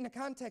read it in the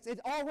context,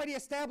 it's already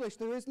established,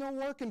 there is no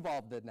work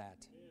involved in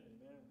that.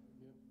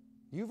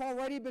 You've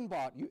already been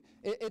bought.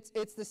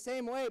 It's the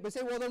same way. But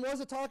say, well, then what is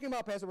it talking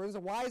about, Pastor?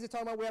 Why is it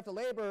talking about we have to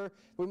labor,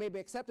 we may be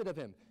accepted of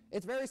him?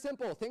 It's very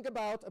simple. Think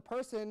about a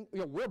person,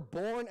 we're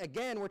born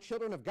again, we're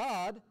children of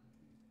God.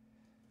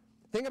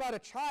 Think about a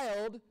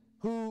child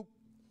who,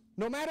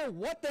 no matter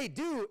what they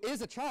do,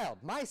 is a child.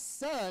 My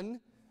son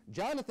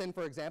Jonathan,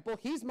 for example,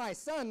 he's my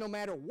son no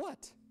matter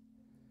what.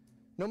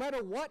 No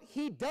matter what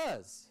he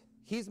does,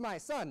 he's my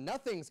son.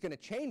 Nothing's going to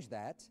change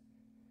that.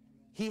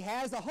 He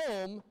has a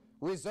home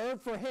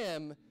reserved for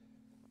him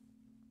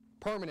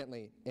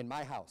permanently in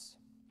my house.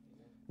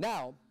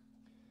 Now,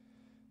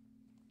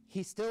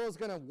 he still is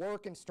going to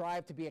work and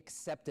strive to be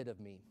accepted of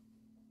me.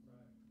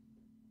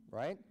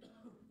 Right?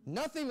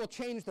 Nothing will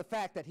change the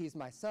fact that he's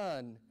my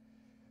son,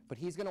 but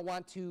he's going to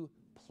want to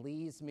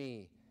please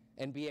me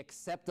and be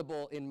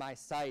acceptable in my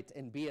sight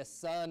and be a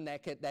son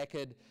that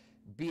could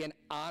be an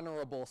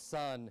honorable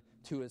son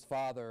to his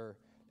father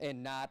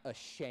and not a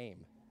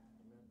shame.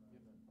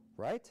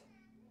 Right?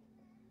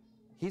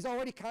 He's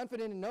already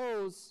confident and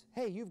knows,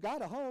 hey, you've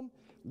got a home.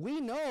 We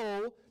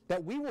know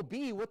that we will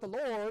be with the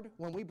Lord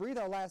when we breathe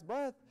our last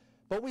breath,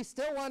 but we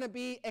still want to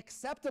be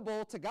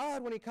acceptable to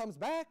God when he comes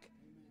back.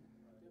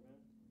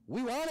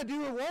 We want to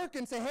do the work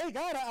and say, hey,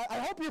 God, I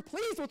hope you're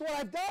pleased with what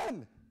I've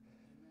done.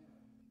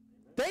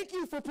 Thank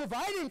you for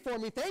providing for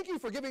me. Thank you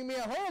for giving me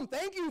a home.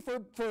 Thank you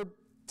for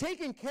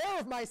taking care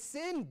of my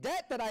sin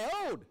debt that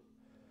I owed.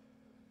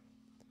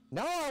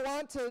 Now I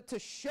want to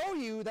show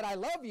you that I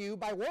love you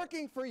by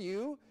working for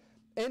you,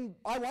 and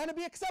I want to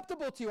be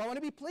acceptable to you. I want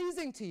to be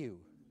pleasing to you.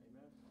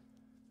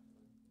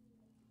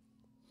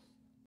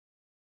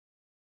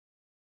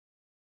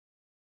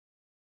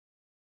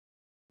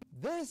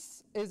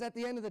 This is, at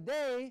the end of the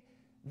day,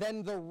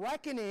 then the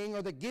reckoning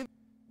or the give.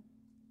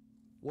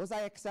 Was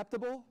I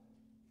acceptable?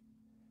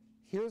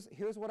 Here's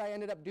what I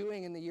ended up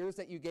doing in the years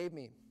that you gave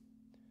me.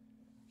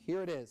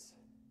 Here it is.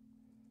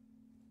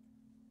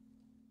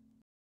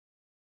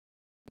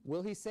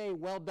 Will he say,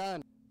 well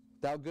done,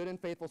 thou good and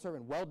faithful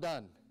servant? Well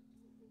done.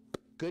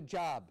 Good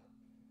job.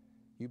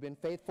 You've been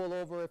faithful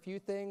over a few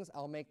things.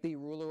 I'll make thee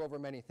ruler over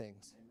many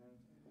things.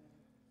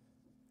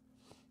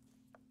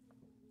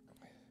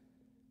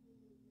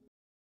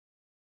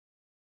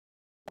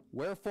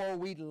 Wherefore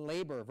we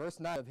labor, verse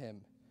 9 of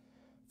him,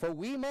 for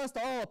we must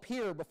all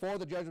appear before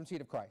the judgment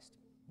seat of Christ.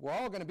 We're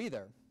all going to be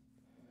there.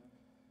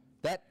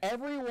 That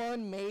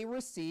everyone may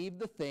receive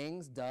the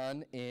things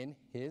done in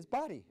his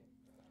body,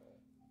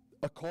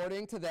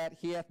 according to that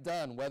he hath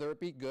done, whether it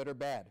be good or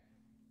bad.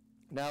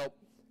 Now,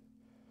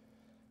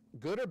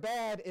 good or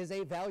bad is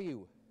a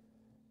value.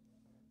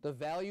 The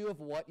value of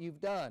what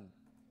you've done.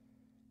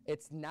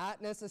 It's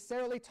not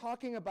necessarily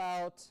talking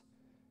about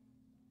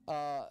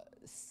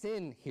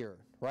sin here,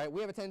 right? We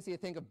have a tendency to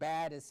think of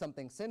bad as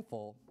something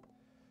sinful,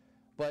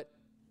 but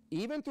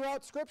even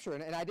throughout Scripture,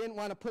 and I didn't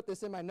want to put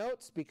this in my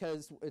notes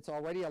because it's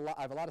already I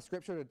have a lot of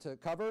Scripture to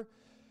cover,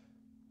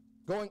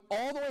 going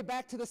all the way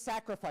back to the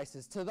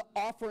sacrifices, to the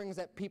offerings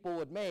that people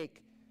would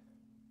make.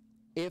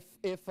 If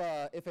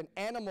an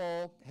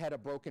animal had a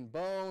broken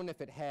bone,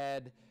 if it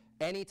had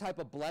any type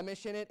of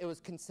blemish in it, it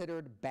was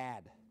considered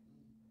bad.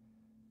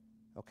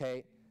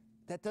 Okay?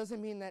 That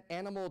doesn't mean that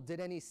animal did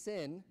any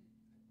sin,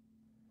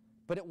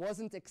 but it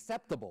wasn't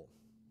acceptable.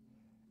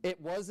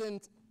 It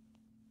wasn't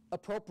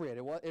appropriate.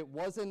 It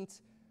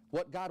wasn't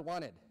what God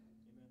wanted. Amen.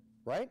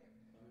 Right?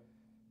 Amen.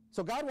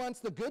 So God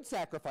wants the good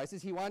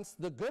sacrifices. He wants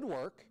the good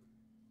work,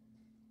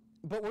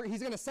 but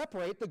he's going to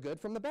separate the good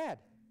from the bad.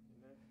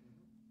 Amen.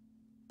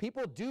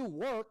 People do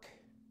work,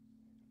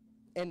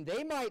 and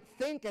they might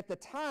think at the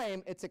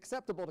time it's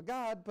acceptable to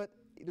God, but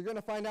you're going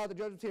to find out the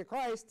judgment seat of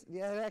Christ,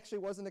 yeah, it actually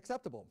wasn't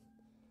acceptable.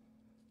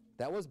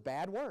 That was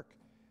bad work.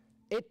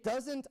 It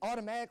doesn't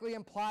automatically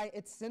imply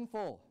it's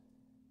sinful.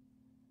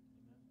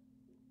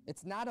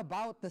 It's not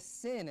about the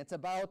sin. It's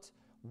about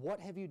what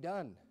have you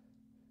done.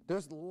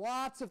 There's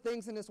lots of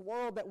things in this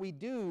world that we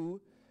do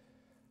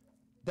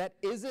that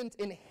isn't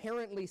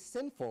inherently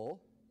sinful,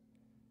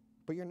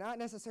 but you're not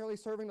necessarily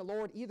serving the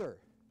Lord either.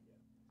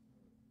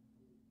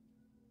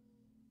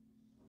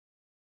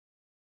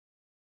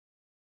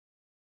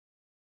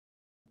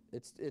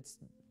 It's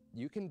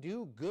you can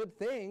do good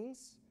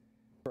things,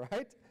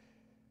 right?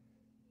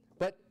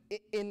 But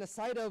in the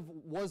sight of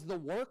was the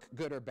work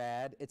good or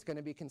bad, it's going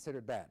to be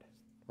considered bad,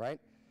 right?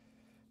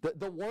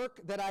 The work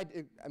that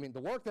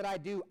I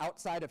do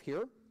outside of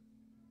here,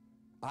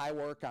 I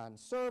work on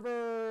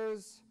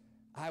servers,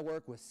 I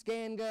work with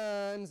scan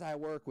guns, I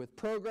work with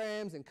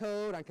programs and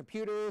code on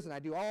computers, and I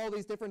do all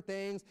these different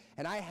things,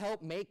 and I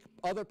help make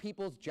other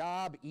people's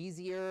job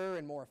easier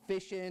and more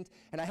efficient,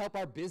 and I help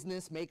our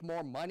business make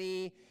more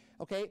money,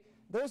 okay?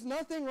 There's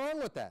nothing wrong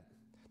with that.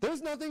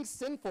 There's nothing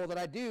sinful that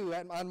I do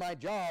on my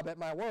job, at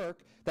my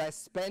work, that I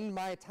spend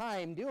my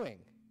time doing.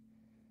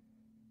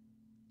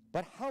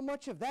 But how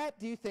much of that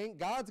do you think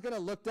God's going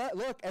to look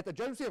at the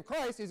judgment seat of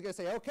Christ? He's going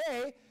to say,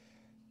 okay,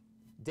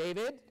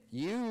 David,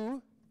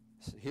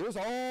 here's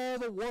all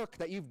the work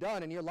that you've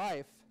done in your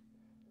life.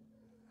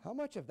 How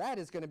much of that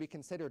is going to be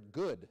considered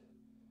good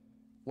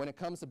when it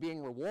comes to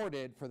being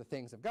rewarded for the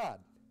things of God?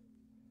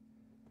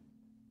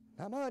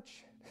 Not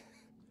much.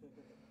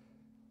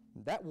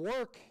 That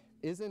work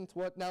isn't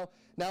what, now,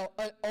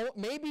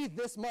 maybe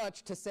this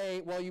much to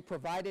say, well, you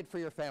provided for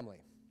your family.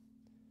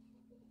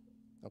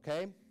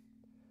 Okay?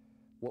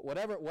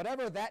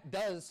 Whatever that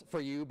does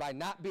for you by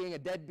not being a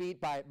deadbeat,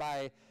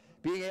 by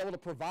being able to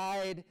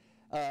provide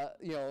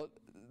the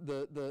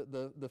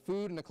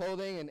food and the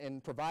clothing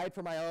and provide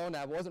for my own.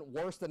 I wasn't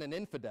worse than an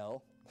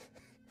infidel,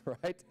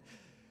 right?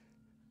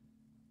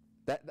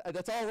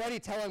 That's already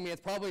telling me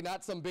it's probably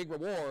not some big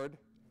reward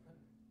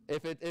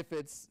if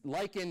it's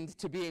likened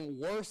to being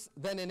worse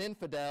than an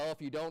infidel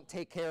if you don't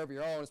take care of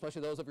your own,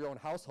 especially those of your own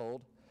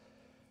household.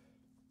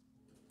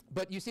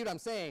 But you see what I'm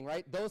saying,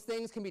 right? Those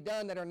things can be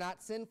done that are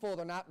not sinful,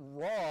 they're not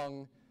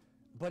wrong,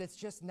 but it's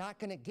just not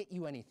going to get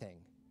you anything.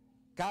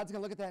 God's going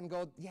to look at that and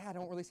go, yeah, I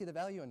don't really see the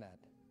value in that.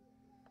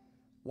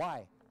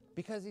 Why?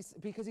 Because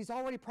he's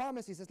already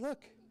promised. He says,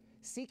 look,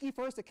 seek ye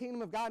first the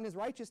kingdom of God and his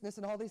righteousness,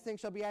 and all these things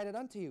shall be added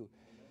unto you.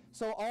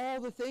 So all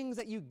the things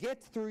that you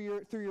get through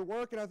your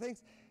work and other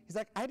things, he's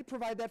like, I had to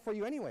provide that for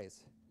you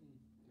anyways.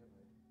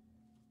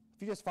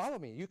 If you just follow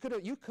me, you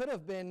could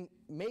have been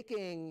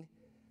making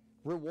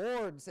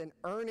rewards and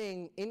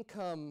earning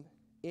income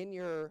in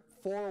your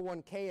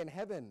 401k in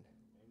heaven. Amen.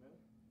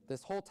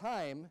 This whole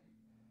time,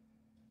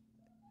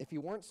 if you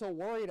weren't so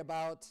worried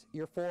about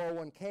your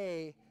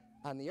 401k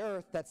on the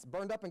earth, that's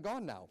burned up and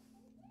gone now.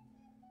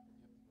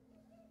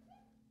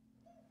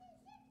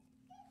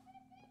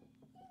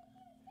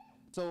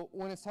 So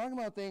when it's talking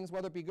about things,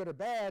 whether it be good or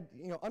bad,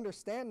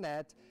 understand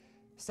that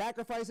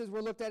sacrifices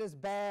were looked at as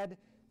bad.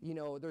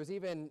 There's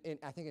even,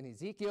 I think in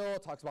Ezekiel,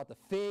 it talks about the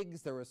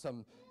figs. There were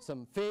some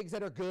figs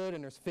that are good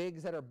and there's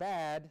figs that are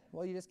bad.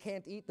 Well, you just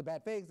can't eat the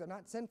bad figs. They're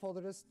not sinful.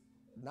 They're just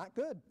not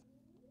good.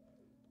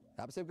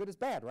 The opposite of good is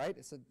bad, right?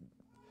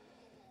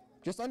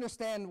 Just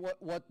understand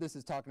what this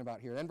is talking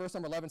about here. Then verse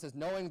number 11 says,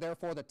 knowing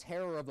therefore the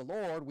terror of the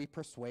Lord, we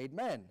persuade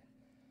men.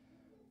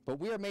 But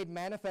we are made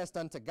manifest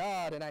unto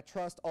God, and I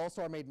trust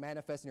also are made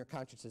manifest in your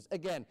consciences.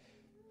 Again,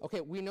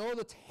 okay, we know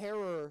the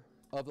terror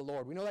of the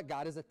Lord. We know that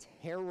God is a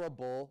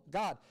terrible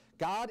God.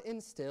 God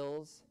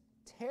instills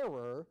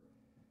terror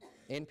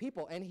in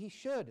people, and he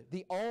should.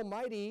 The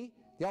Almighty,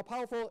 the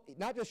All-Powerful,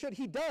 not just should,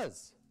 he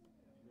does.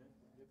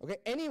 Okay,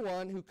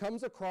 anyone who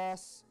comes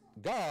across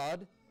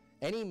God,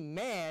 any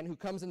man who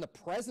comes in the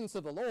presence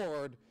of the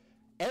Lord,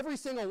 every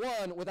single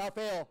one, without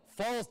fail,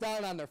 falls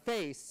down on their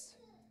face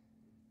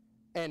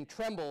and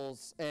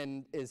trembles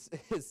and is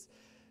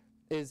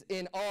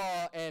in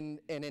awe and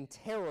in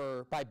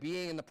terror by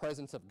being in the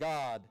presence of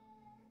God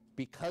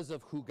because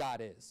of who God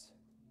is.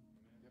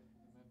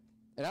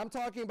 And I'm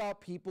talking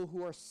about people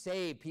who are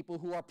saved, people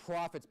who are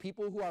prophets,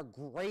 people who are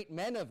great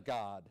men of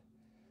God.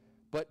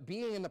 But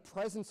being in the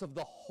presence of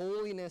the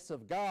holiness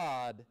of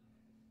God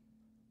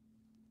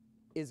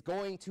is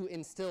going to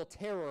instill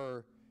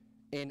terror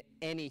in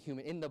any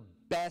human, in the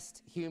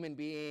best human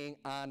being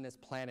on this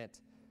planet.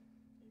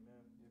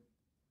 Amen.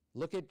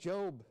 Look at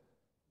Job.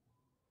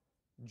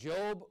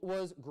 Job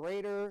was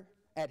greater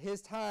at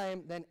his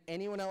time than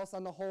anyone else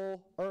on the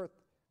whole earth.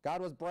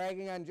 God was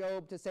bragging on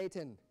Job to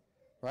Satan,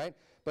 right?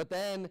 But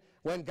then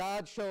when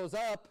God shows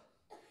up,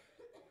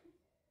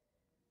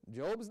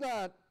 Job's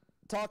not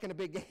talking a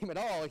big game at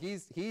all.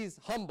 He's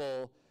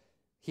humble.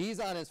 He's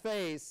on his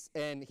face,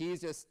 and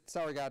he's just,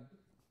 sorry, God.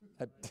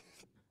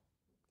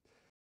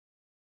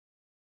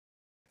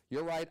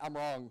 You're right, I'm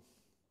wrong.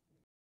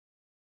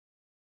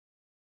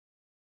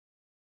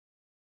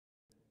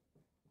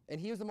 And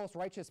he was the most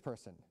righteous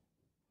person.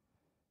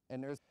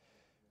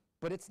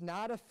 But it's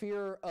not a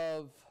fear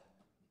of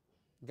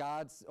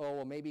God's, oh,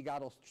 well, maybe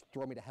God will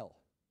throw me to hell.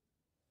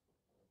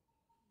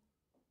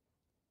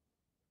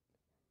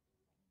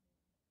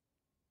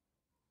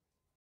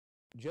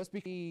 Just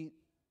because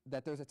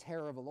that there's a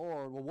terror of the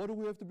Lord, well, what do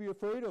we have to be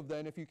afraid of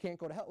then if you can't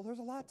go to hell? Well, there's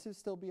a lot to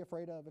still be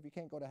afraid of if you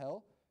can't go to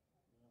hell.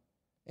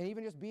 And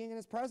even just being in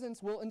his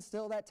presence will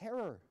instill that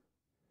terror.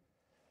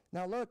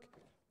 Now look,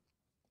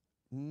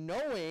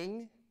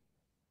 knowing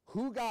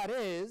who God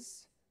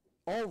is,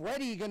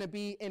 already going to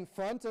be in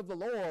front of the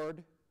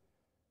Lord,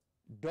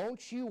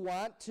 don't you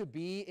want to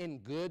be in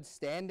good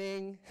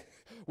standing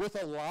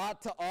with a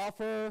lot to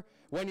offer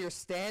when you're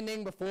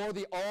standing before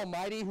the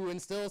Almighty who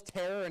instills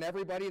terror in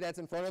everybody that's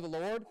in front of the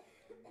Lord?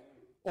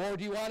 Or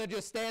do you want to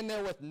just stand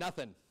there with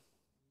nothing?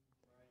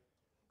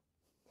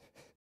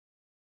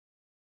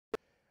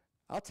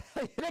 I'll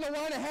tell you, you're going to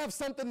want to have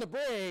something to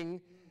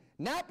bring,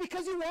 not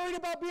because you're worried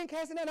about being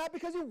cast down, not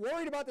because you're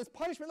worried about this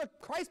punishment.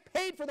 Look, Christ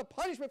paid for the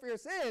punishment for your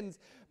sins,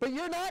 but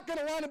you're not going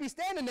to want to be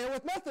standing there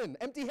with nothing,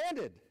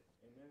 empty-handed.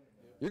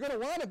 You're going to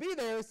want to be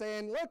there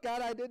saying, look,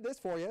 God, I did this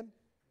for you.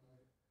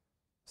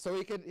 So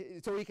he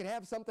could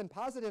have something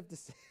positive to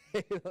say.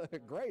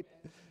 Great.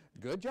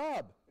 Good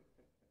job.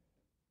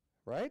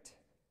 Right?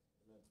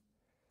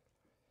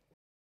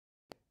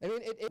 I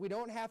mean, we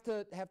don't have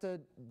to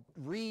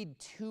read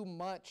too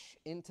much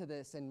into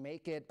this and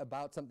make it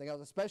about something else,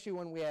 especially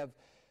when we have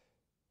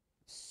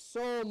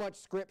so much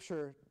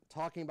scripture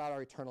talking about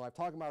our eternal life,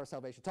 talking about our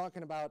salvation,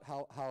 talking about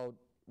how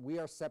we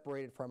are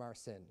separated from our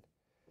sin.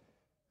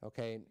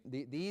 Okay,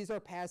 these are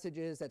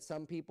passages that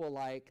some people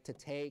like to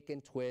take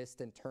and twist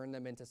and turn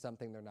them into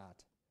something they're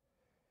not.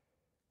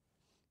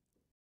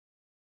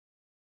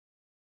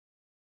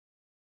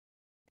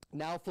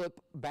 Now flip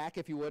back,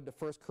 if you would, to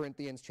 1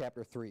 Corinthians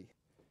chapter 3.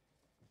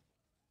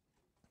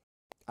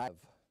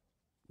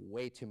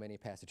 way too many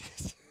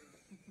passages.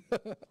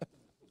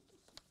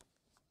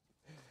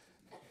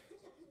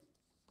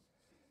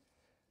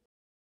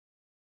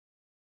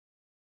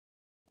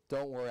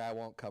 Don't worry, I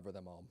won't cover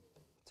them all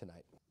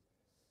tonight.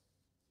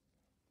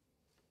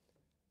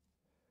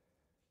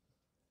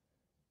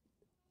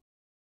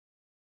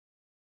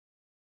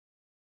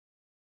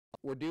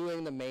 We're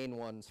doing the main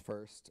ones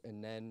first,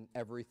 and then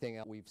everything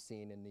else we've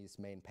seen in these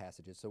main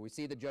passages. So we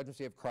see the judgment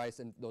seat of Christ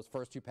in those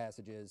first two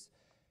passages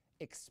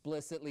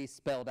explicitly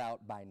spelled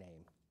out by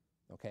name.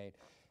 Okay?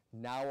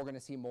 Now we're going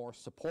to see more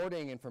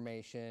supporting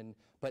information,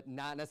 but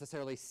not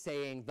necessarily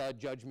saying the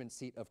judgment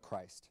seat of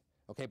Christ.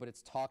 Okay, but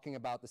it's talking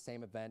about the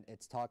same event.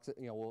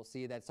 We'll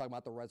see that it's talking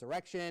about the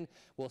resurrection.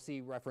 We'll see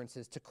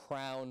references to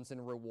crowns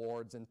and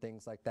rewards and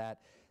things like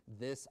that.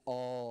 This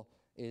all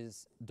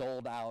is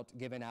doled out,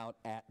 given out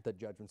at the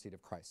judgment seat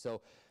of Christ. So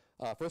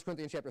 1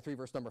 Corinthians chapter 3,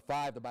 verse number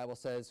 5, the Bible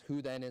says,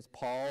 "Who then is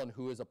Paul and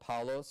who is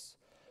Apollos,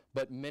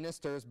 but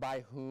ministers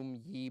by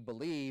whom ye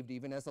believed,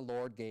 even as the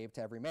Lord gave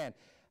to every man."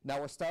 Now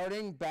we're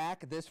starting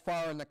back this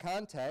far in the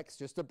context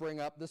just to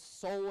bring up the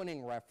soul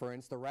winning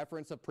reference, the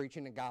reference of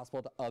preaching the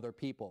gospel to other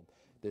people.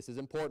 This is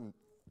important.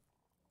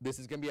 This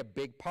is going to be a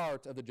big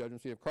part of the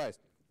judgment seat of Christ.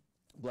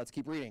 Let's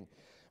keep reading.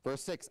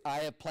 Verse 6, "I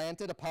have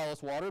planted,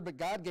 Apollos watered, but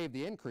God gave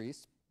the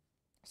increase.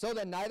 So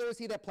that neither is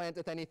he that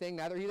planteth anything,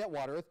 neither he that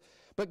watereth,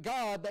 but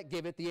God that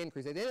giveth the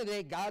increase." At the end of the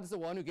day, God's the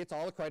one who gets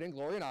all the credit and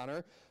glory and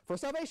honor for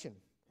salvation,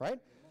 right?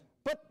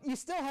 But you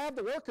still have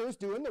the workers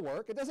doing the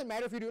work. It doesn't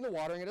matter if you're doing the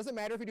watering. It doesn't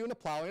matter if you're doing the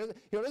plowing.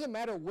 It doesn't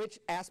matter which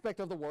aspect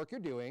of the work you're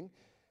doing.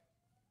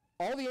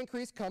 All the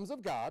increase comes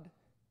of God.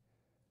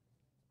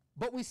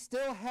 But we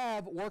still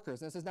have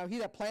workers. And it says, "Now he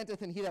that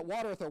planteth and he that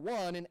watereth are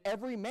one, and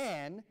every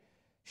man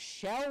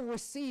shall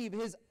receive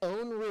his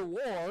own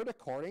reward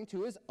according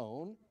to his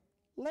own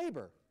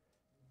labor."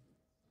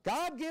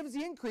 God gives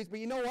the increase, but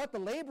you know what? The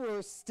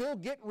laborers still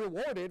get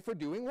rewarded for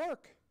doing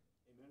work.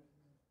 Amen.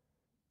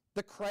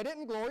 The credit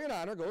and glory and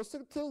honor goes to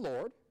the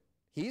Lord.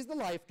 He's the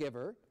life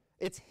giver.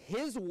 It's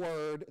his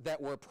word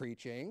that we're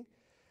preaching.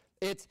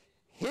 It's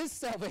his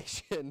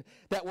salvation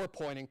that we're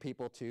pointing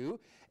people to.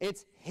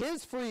 It's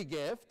his free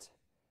gift,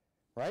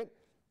 right?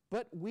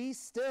 But we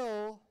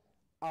still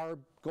are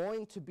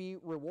going to be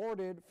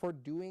rewarded for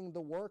doing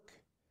the work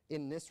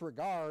in this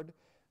regard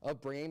of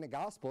bringing the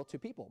gospel to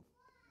people.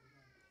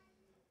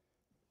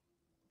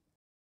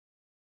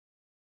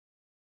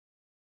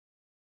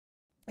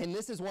 And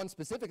this is one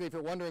specifically, if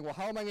you're wondering, well,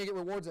 how am I going to get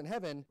rewards in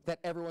heaven? That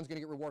everyone's going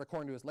to get reward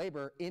according to his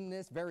labor in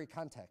this very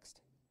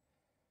context.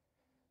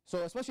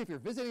 So especially if you're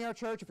visiting our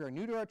church, if you're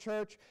new to our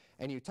church,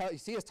 and you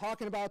see us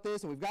talking about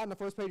this, and we've gotten the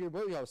first page of your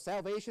book,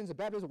 salvations and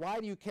baptism, why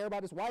do you care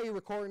about this? Why are you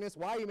recording this?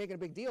 Why are you making a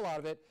big deal out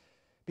of it?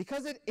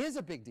 Because it is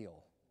a big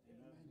deal.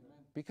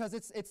 Amen. Because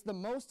it's the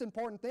most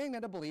important thing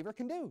that a believer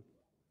can do. Amen.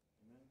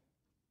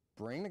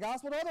 Bring the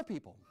gospel to other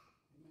people.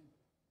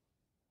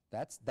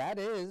 Amen. That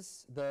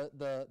is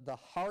the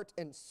heart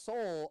and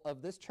soul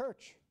of this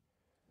church.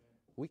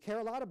 Amen. We care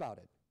a lot about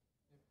it.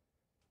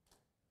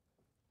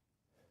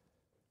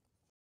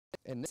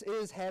 And this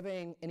is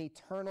having an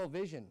eternal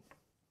vision.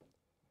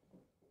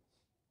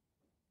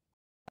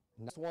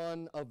 That's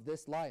one of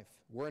this life.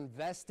 We're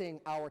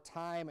investing our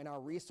time and our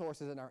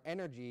resources and our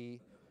energy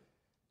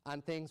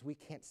on things we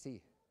can't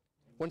see.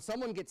 When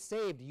someone gets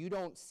saved, you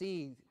don't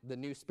see the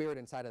new spirit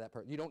inside of that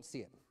person. You don't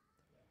see it.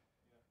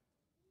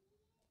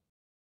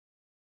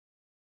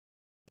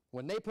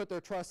 When they put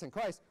their trust in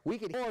Christ, we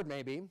get heard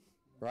maybe,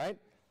 right?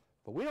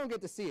 But we don't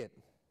get to see it.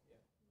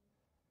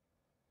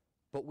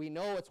 But we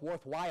know it's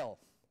worthwhile.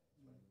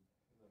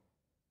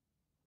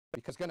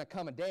 Because there's going to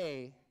come a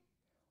day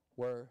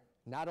where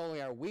not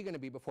only are we going to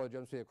be before the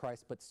judgment seat of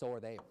Christ, but so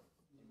are they.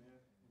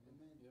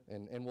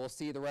 Amen. And we'll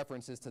see the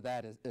references to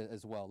that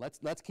as well.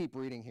 Let's keep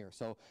reading here.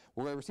 So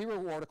we're going to receive a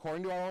reward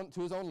according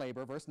to his own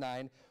labor. Verse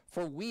 9,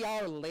 "For we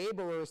are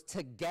laborers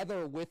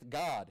together with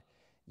God.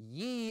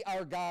 Ye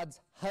are God's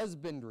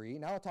husbandry."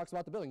 Now it talks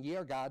about the building. Ye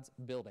are God's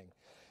building.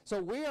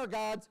 So we are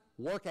God's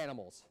work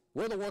animals.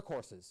 We're the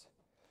workhorses.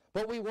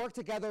 But we work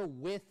together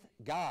with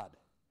God.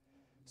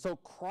 So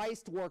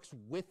Christ works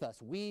with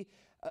us.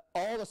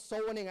 All the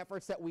soul winning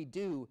efforts that we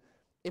do,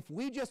 if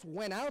we just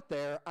went out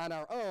there on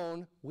our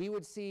own, we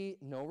would see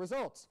no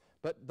results.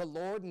 But the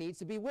Lord needs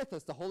to be with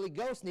us. The Holy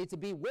Ghost needs to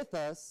be with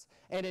us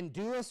and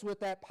endue us with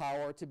that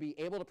power to be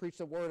able to preach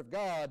the Word of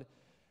God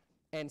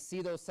and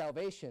see those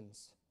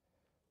salvations.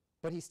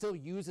 But he still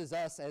uses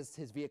us as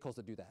his vehicles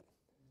to do that.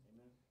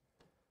 Amen.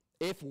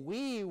 If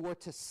we were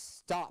to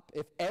stop,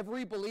 if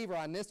every believer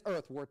on this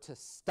earth were to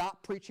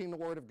stop preaching the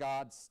Word of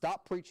God,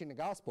 stop preaching the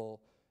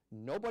gospel,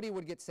 nobody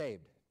would get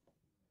saved.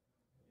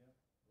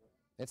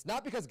 It's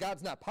not because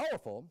God's not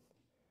powerful.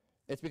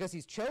 It's because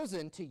he's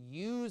chosen to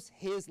use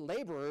his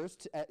laborers,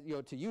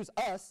 to use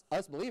us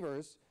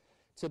believers,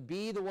 to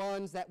be the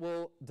ones that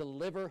will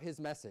deliver his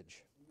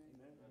message.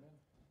 Amen.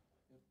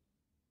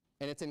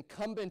 And it's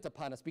incumbent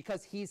upon us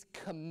because he's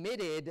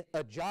committed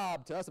a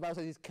job to us. The Bible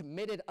says he's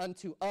committed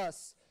unto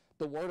us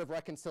the word of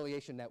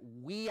reconciliation, that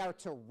we are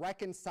to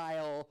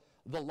reconcile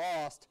the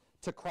lost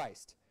to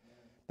Christ.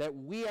 Amen. that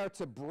we are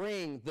to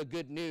bring the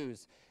good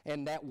news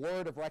and that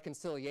word of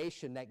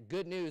reconciliation, that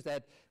good news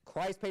that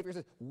Christ paid for your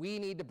sins. We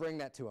need to bring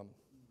that to him,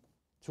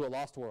 to a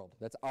lost world.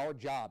 That's our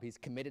job. He's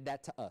committed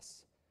that to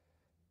us.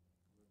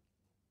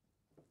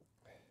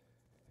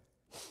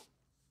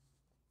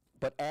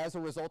 But as a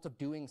result of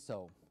doing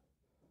so,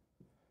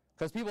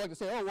 because people like to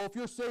say, oh, well, if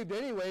you're saved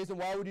anyways, then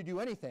why would you do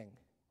anything?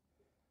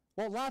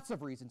 Well, lots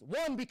of reasons.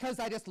 One, because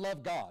I just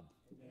love God.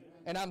 Amen.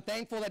 And I'm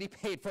thankful that he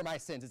paid for my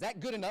sins. Is that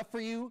good enough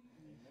for you? Amen.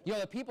 You know,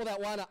 the people that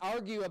want to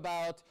argue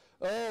about,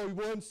 oh,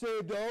 once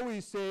saved,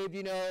 always saved,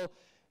 you know,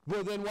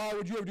 well, then why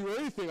would you ever do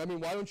anything? I mean,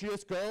 why don't you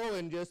just go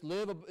and just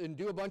live and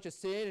do a bunch of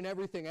sin and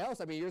everything else?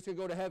 I mean, you're just going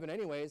to go to heaven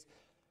anyways.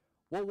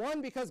 Well,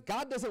 one, because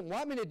God doesn't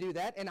want me to do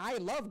that, and I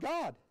love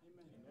God.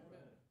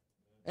 Amen.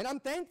 And I'm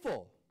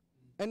thankful.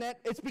 And that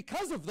it's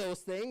because of those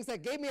things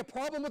that gave me a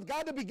problem with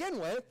God to begin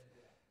with.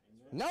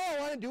 Now I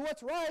want to do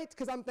what's right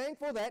because I'm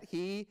thankful that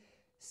he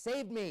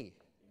saved me.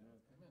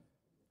 Amen.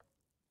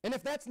 And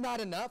if that's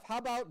not enough, how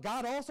about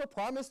God also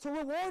promised to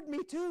reward me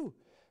too?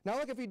 Now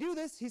look, if you do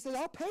this, he says,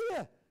 I'll pay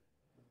you.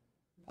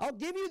 I'll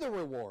give you the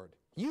reward.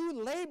 You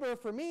labor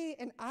for me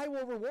and I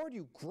will reward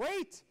you.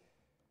 Great.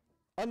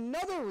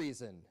 Another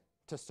reason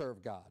to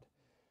serve God.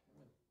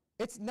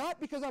 It's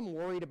not because I'm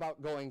worried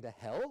about going to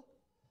hell.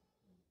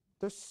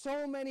 There's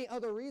so many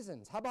other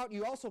reasons. How about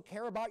you also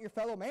care about your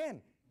fellow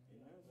man?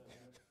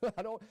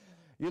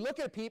 You look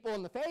at people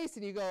in the face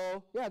and you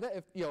go, yeah,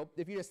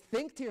 if you just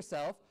think to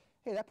yourself,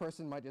 hey, that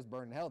person might just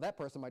burn in hell, that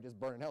person might just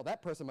burn in hell,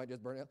 that person might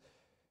just burn in hell.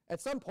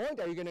 At some point,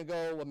 are you going to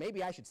go, well,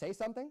 maybe I should say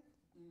something?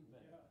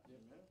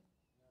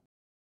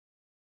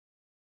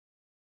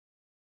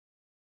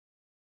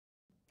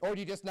 Or do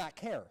you just not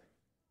care?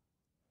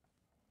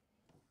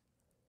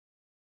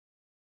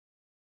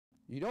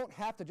 You don't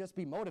have to just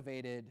be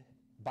motivated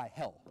by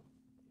hell.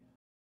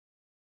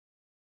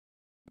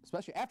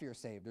 Especially after you're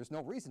saved. There's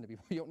no reason to be,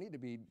 you don't need to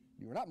be,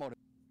 you're not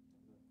motivated.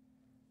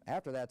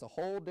 After that, it's a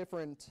whole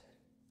different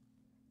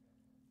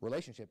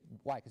relationship.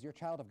 Why? Because you're a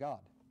child of God.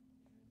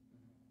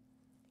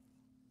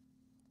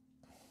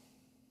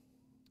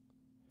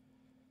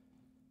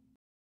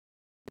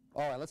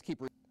 All right, let's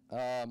keep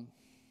reading.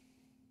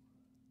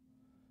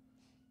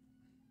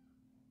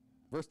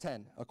 Verse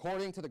 10,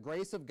 according to the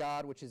grace of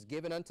God which is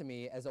given unto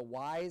me as a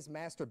wise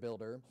master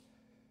builder,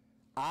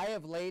 I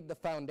have laid the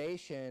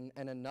foundation,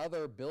 and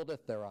another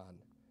buildeth thereon.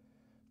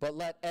 But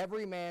let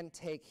every man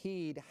take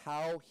heed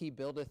how he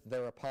buildeth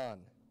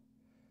thereupon.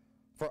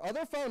 For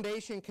other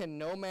foundation can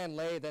no man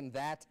lay than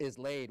that is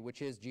laid,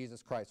 which is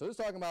Jesus Christ. So this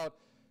is talking about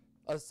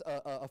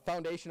a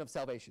foundation of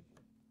salvation.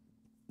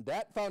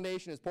 That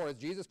foundation is poured as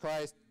Jesus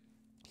Christ.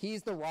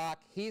 He's the rock,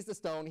 he's the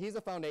stone, he's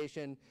the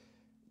foundation.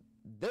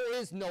 There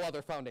is no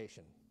other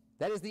foundation.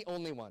 That is the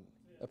only one.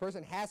 A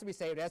person has to be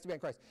saved, has to be in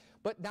Christ.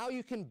 But now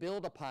you can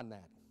build upon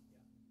that.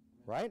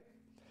 Right?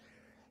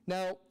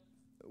 Now,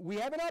 we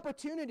have an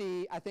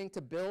opportunity, I think,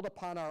 to build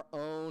upon our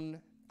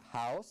own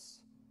house.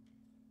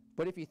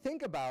 But if you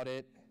think about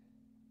it,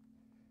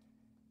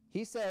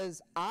 he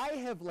says, I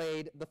have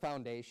laid the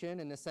foundation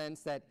in the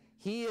sense that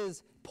he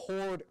has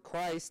poured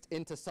Christ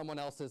into someone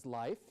else's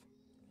life.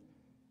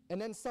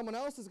 And then someone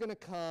else is going to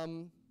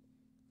come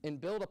and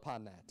build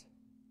upon that.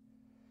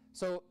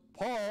 So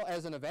Paul,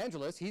 as an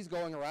evangelist, he's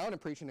going around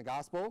and preaching the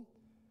gospel.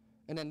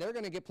 And then they're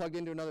going to get plugged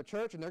into another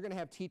church, and they're going to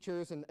have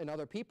teachers and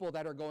other people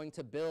that are going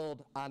to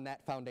build on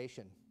that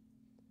foundation.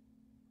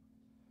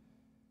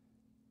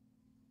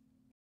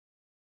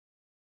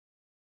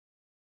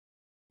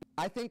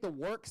 I think the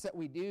works that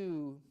we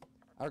do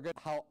are good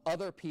how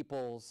other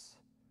people's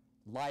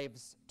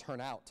lives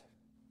turn out.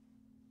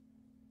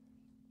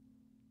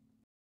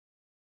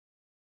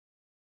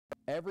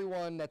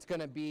 Everyone that's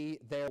going to be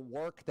their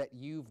work that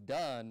you've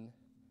done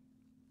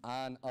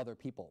on other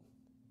people.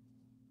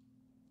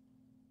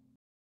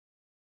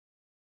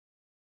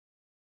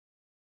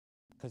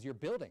 Because you're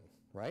building,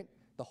 right?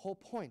 The whole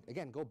point,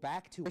 again, go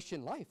back to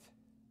Christian life.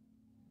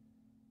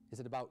 Is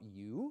it about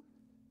you?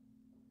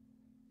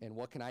 And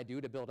what can I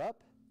do to build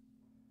up?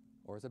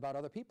 Or is it about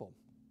other people?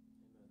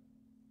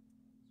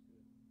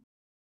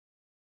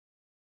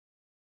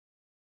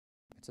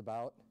 It's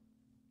about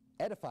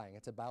edifying.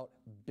 It's about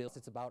building.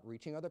 It's about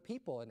reaching other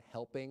people and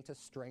helping to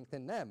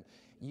strengthen them.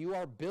 You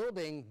are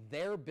building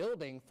their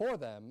building for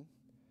them.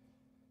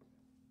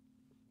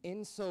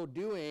 In so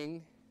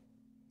doing,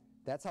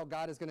 that's how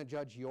God is going to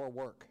judge your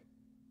work.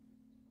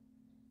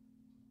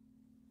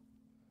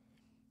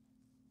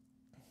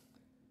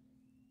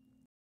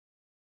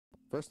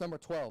 Verse number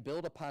 12,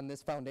 build upon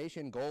this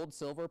foundation gold,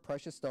 silver,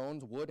 precious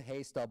stones, wood,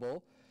 hay,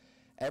 stubble.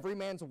 Every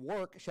man's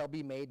work shall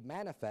be made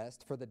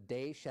manifest, for the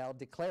day shall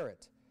declare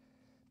it,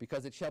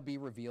 because it shall be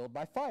revealed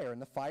by fire,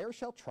 and the fire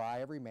shall try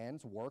every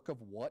man's work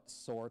of what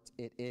sort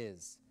it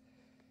is.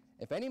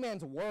 If any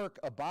man's work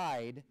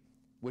abide,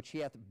 which he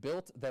hath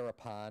built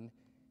thereupon,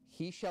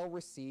 he shall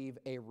receive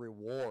a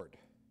reward.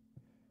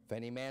 If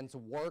any man's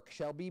work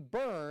shall be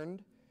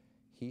burned,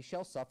 he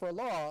shall suffer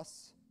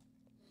loss,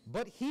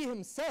 but he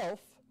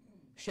himself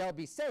shall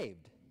be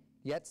saved,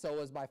 yet so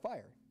as by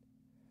fire.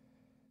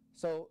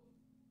 So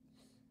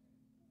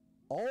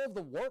all of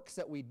the works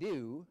that we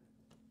do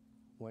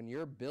when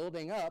you're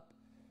building up,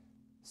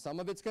 some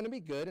of it's going to be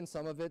good and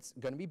some of it's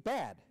going to be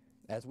bad,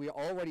 as we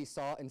already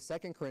saw in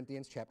 2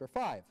 Corinthians chapter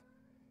 5.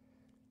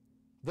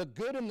 The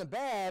good and the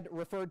bad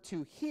referred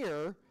to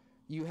here,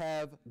 you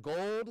have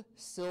gold,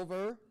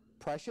 silver,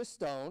 precious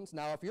stones.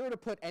 Now, if you were to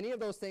put any of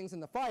those things in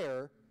the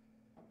fire,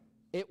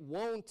 it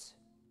won't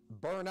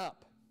burn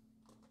up.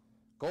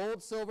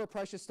 Gold, silver,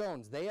 precious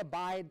stones, they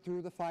abide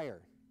through the fire.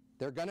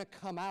 They're going to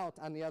come out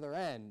on the other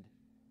end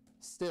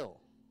still.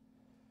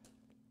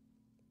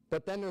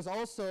 But then there's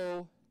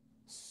also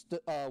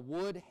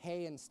wood,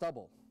 hay, and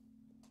stubble.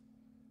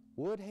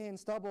 Wood, hay, and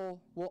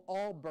stubble will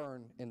all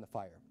burn in the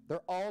fire.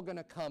 They're all going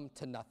to come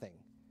to nothing.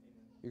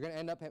 You're going to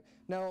end up...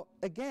 Now,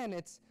 again,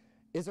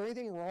 is there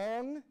anything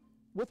wrong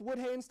with wood,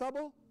 hay, and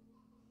stubble?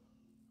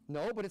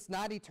 No, but it's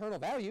not eternal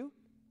value.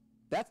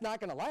 That's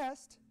not going to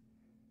last.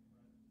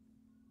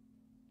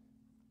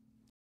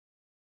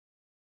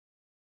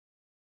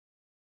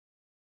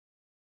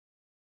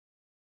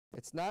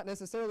 It's not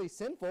necessarily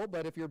sinful,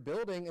 but if you're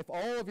building, if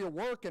all of your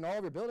work and all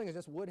of your building is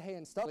just wood, hay,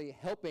 and stubble,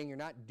 helping, you're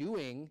not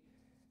doing,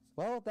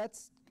 well,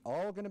 that's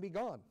all going to be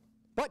gone.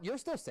 But you're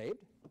still saved.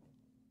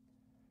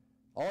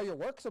 All your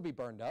works will be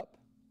burned up.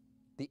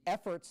 The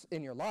efforts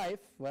in your life,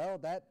 well,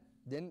 that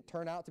didn't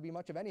turn out to be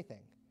much of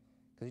anything,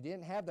 because you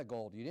didn't have the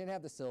gold, you didn't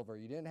have the silver,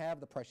 you didn't have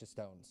the precious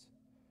stones.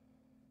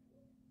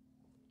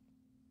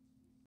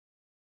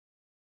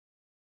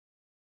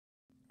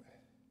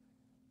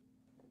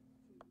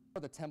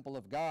 The temple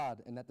of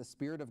God, and that the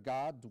Spirit of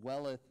God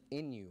dwelleth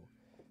in you.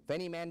 If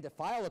any man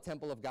defile the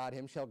temple of God,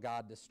 him shall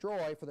God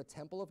destroy, for the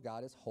temple of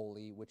God is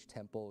holy, which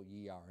temple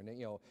ye are. And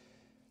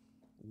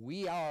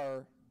we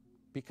are,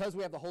 because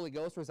we have the Holy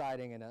Ghost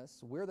residing in us,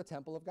 we're the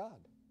temple of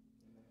God.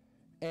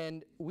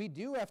 And we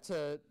do have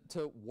to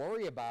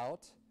worry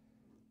about,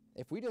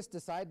 if we just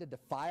decide to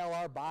defile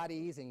our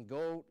bodies and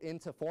go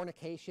into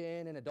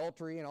fornication and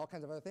adultery and all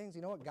kinds of other things,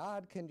 you know what?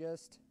 God can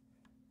just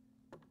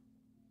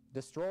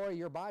destroy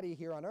your body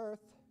here on earth.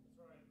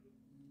 That's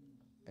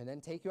right. And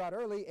then take you out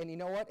early. And you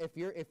know what?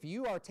 If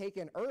you are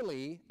taken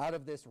early out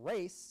of this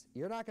race,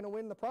 you're not going to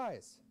win the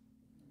prize.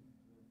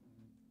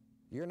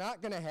 You're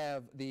not going to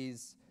have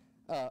these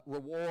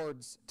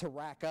rewards to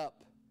rack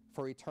up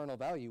for eternal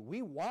value.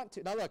 We want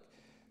to. Now look,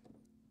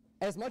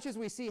 as much as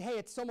we see, hey,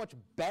 it's so much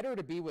better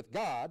to be with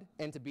God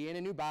and to be in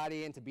a new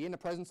body and to be in the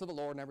presence of the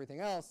Lord and everything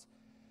else,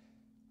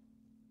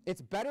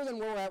 it's better than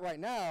where we're at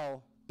right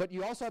now, but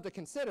you also have to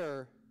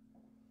consider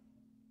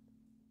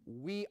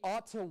we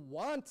ought to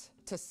want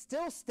to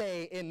still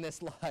stay in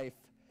this life,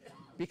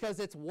 because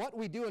it's what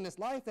we do in this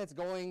life that's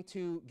going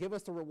to give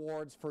us the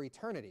rewards for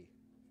eternity.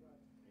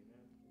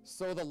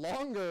 So the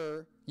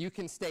longer you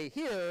can stay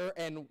here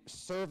and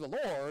serve the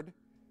Lord,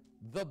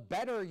 the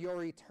better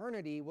your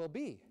eternity will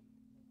be.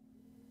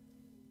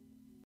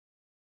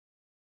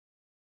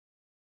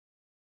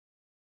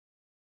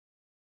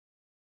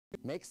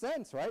 Makes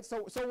sense, right?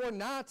 So we're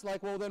not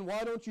like, well, then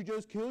why don't you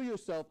just kill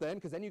yourself then?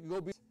 Because then you can go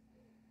be...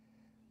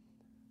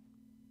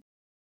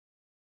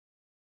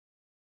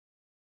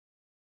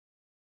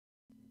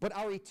 But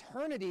our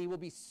eternity will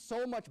be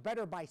so much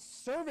better by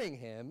serving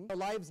Him our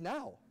lives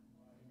now.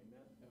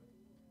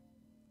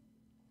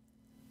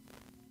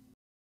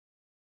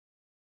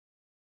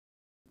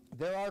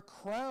 There are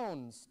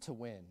crowns to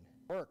win,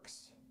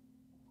 works.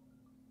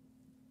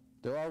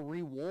 There are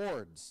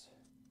rewards.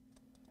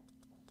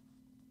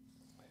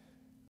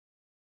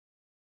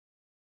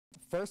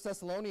 1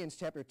 Thessalonians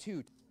chapter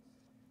 2.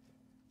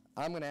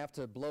 I'm going to have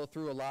to blow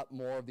through a lot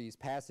more of these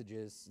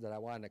passages that I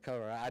wanted to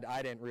cover.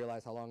 I didn't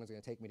realize how long it was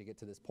going to take me to get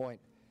to this point.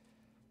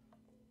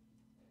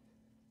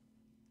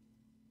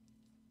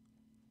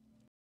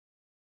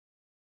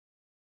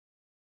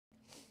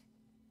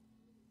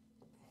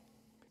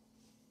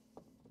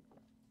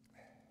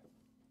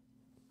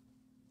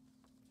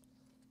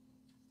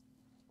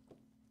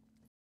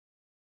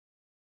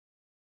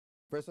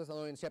 First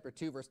Thessalonians chapter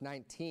 2, verse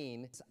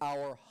 19, it's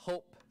our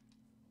hope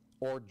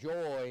or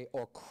joy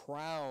or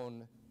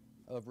crown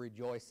of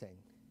rejoicing.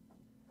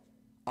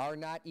 Are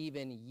not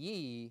even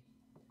ye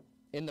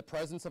in the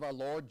presence of our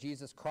Lord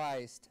Jesus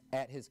Christ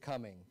at His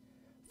coming?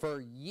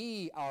 For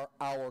ye are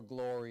our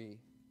glory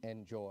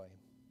and joy.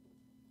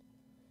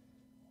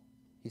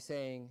 He's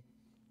saying,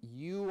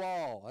 you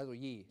all, that's what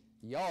ye,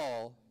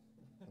 y'all,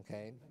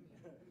 okay,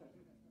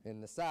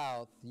 in the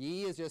South,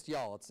 ye is just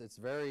y'all. It's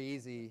very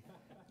easy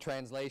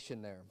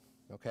translation there,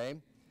 okay?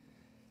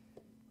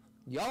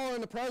 Y'all are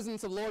in the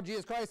presence of Lord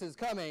Jesus Christ is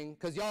coming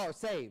because y'all are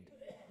saved,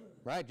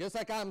 right? Just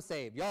like I'm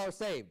saved. Y'all are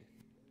saved.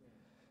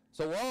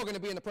 So we're all going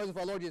to be in the presence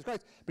of our Lord Jesus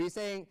Christ. But He's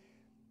saying,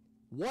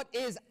 what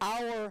is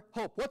our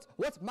hope?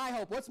 What's my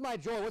hope? What's my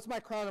joy? What's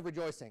my crown of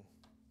rejoicing?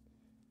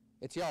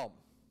 It's y'all.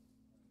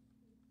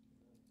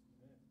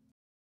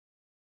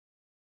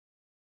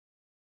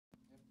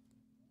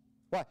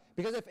 Why?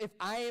 Because if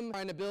I'm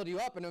trying to build you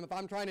up and if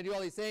I'm trying to do all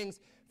these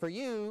things for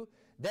you,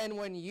 then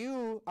when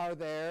you are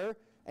there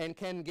and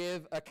can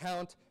give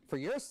account for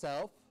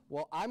yourself,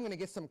 well, I'm going to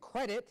get some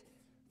credit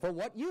for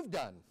what you've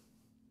done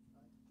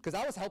because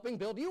I was helping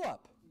build you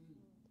up.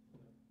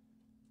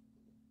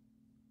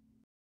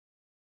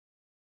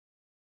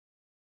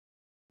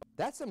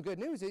 That's some good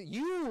news.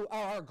 You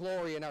are our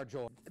glory and our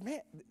joy.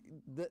 Man,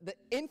 the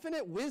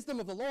infinite wisdom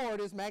of the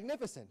Lord is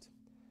magnificent.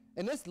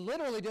 And this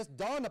literally just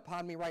dawned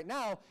upon me right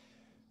now.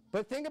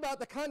 But think about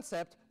the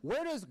concept.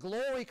 Where does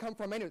glory come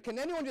from anyway? Can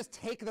anyone just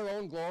take their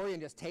own glory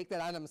and just take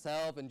that on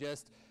themselves and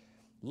just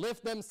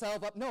lift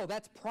themselves up? No,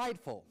 that's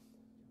prideful.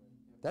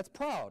 That's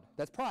proud.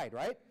 That's pride,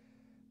 right?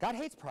 God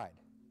hates pride.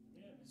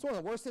 It's one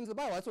of the worst sins of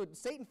the Bible. That's what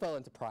Satan fell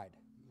into, pride.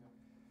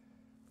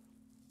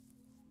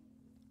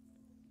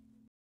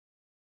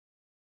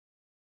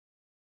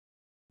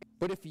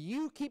 But if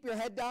you keep your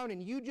head down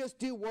and you just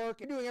do work,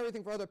 you're doing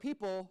everything for other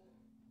people,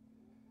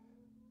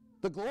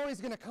 the glory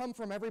is going to come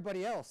from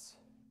everybody else.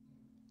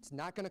 It's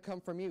not going to come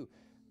from you.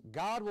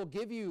 God will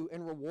give you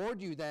and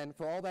reward you then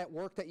for all that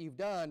work that you've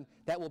done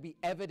that will be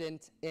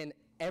evident in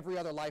every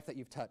other life that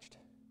you've touched.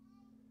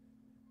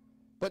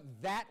 But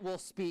that will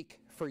speak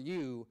for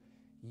you.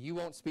 You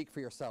won't speak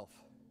for yourself.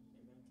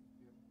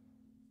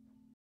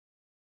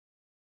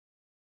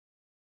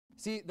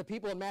 See, the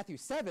people in Matthew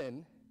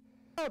 7,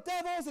 oh,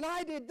 devils, and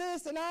I did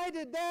this, and I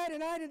did that,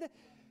 and I did that.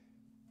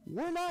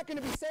 We're not going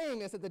to be saying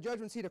this at the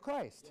judgment seat of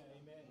Christ. Yeah,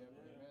 amen.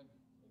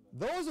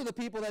 Those are the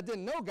people that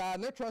didn't know God,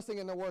 and they're trusting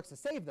in their works to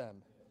save them.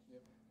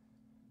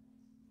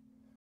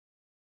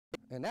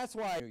 And that's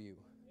why I knew you.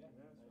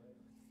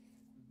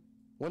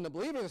 When the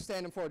believers are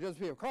standing before a judgment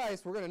seat of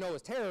Christ, we're going to know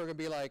his terror. We're going to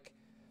be like,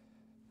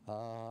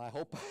 I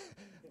hope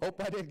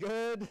I did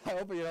good. I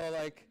hope,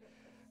 like,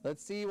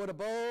 let's see what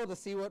abode,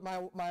 let's see what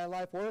my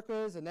life work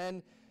is, and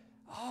then,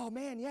 oh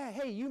man, yeah,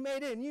 hey, you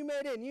made it, and you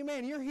made it, and you made it,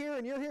 and you're here,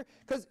 and you're here.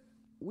 Because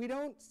we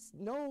don't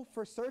know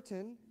for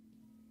certain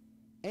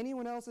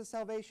anyone else's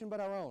salvation but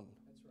our own.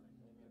 That's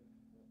right.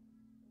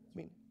 I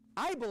mean,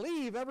 I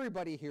believe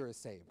everybody here is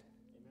saved.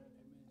 Amen.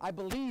 I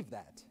believe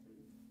that.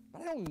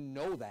 But I don't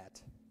know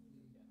that.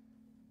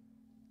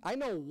 I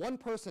know one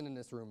person in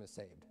this room is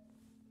saved.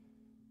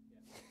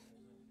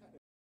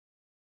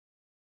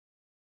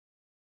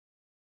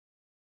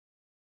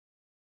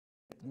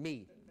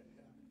 Me.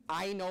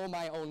 I know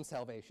my own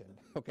salvation,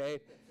 okay?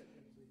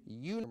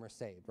 You are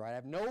saved, right? I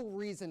have no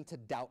reason to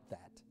doubt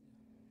that.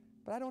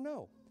 But I don't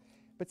know.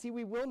 But see,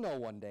 we will know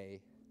one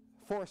day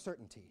for a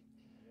certainty.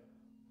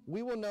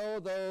 We will know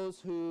those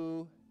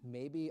who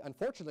maybe,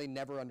 unfortunately,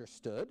 never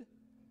understood,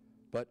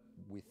 but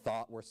we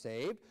thought were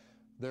saved.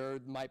 There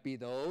might be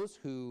those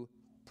who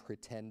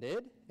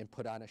pretended and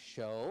put on a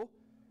show,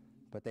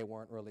 but they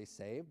weren't really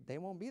saved. They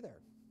won't be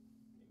there.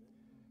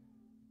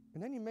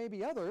 And then you may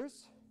be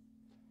others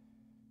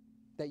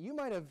that you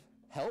might have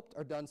helped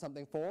or done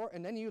something for,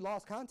 and then you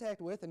lost contact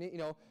with,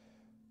 and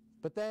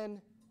but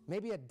then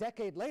maybe a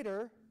decade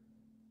later,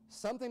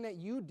 something that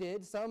you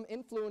did, some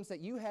influence that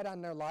you had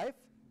on their life,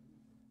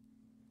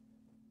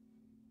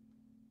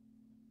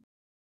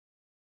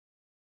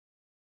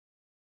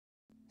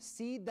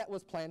 seed that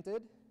was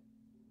planted,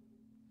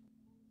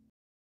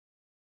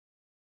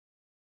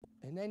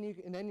 and then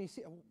you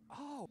see,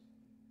 oh,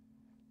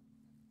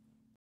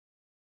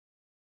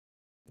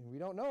 and we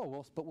don't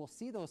know, but we'll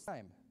see those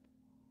time.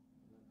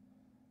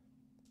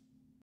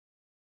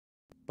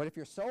 But if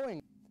you're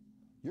sowing,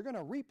 you're going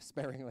to reap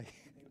sparingly.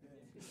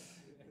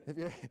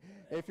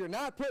 If you're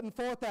not putting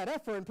forth that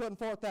effort and putting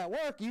forth that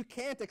work, you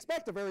can't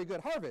expect a very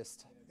good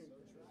harvest.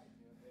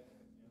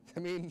 I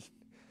mean,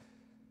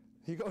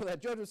 you go to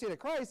that judgment seat of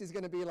Christ, he's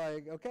going to be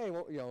like, okay,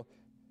 well,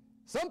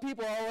 some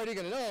people are already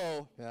going to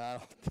know.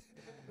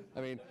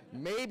 I mean,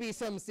 maybe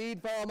some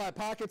seed fell in my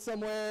pocket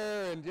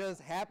somewhere and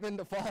just happened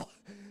to fall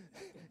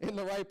in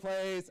the right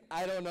place.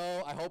 I don't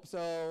know. I hope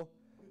so.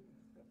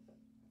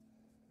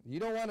 You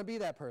don't want to be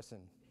that person,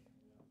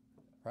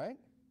 right?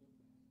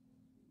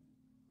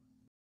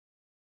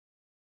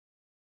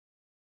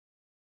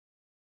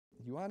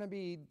 You want to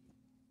be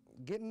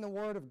getting the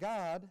word of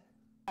God.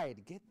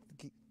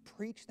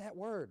 Preach that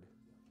word.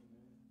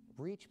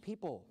 Reach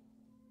people.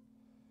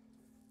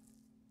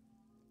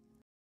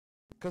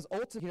 Because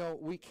ultimately,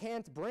 we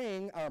can't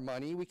bring our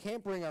money, we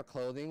can't bring our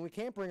clothing, we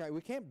can't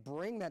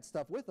bring that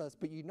stuff with us.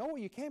 But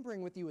what you can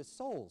bring with you is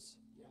souls.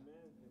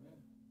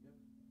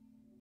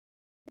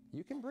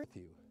 You can bring with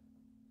you.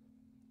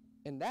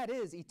 And that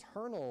is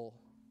eternal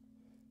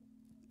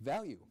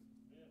value.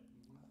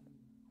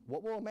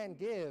 What will a man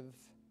give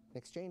in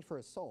exchange for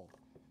his soul?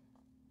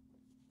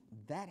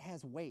 That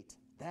has weight.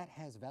 That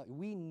has value.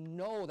 We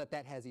know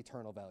that has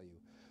eternal value.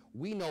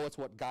 We know it's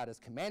what God has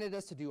commanded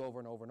us to do over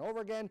and over and over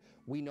again.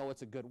 We know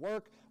it's a good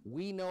work.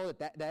 We know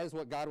that is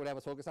what God would have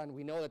us focus on.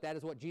 We know that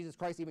is what Jesus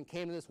Christ even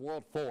came to this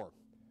world for,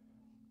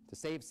 to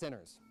save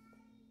sinners.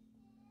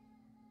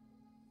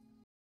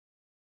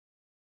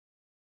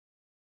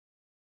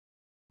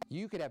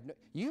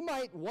 You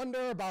might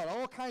wonder about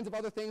all kinds of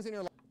other things in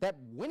your life. That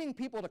winning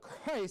people to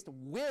Christ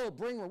will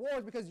bring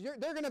rewards because they're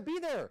going to be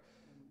there.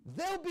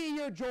 They'll be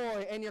your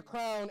joy and your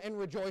crown and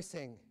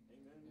rejoicing.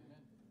 Amen.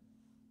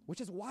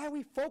 Which is why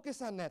we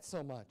focus on that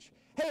so much.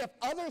 Hey, if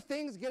other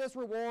things get us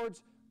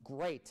rewards,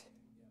 great.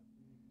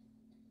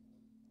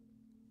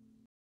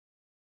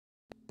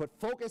 But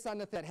focus on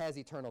the thing that has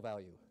eternal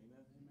value.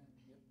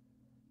 Amen.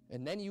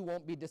 And then you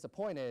won't be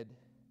disappointed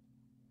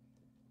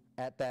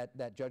at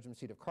that judgment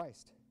seat of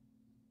Christ.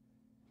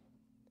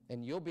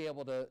 And you'll be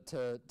able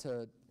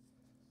to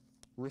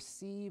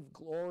receive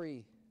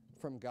glory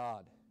from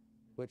God,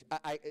 which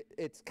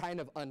it's kind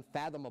of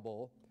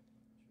unfathomable.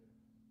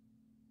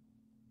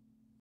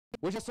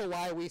 Which is also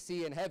why we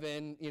see in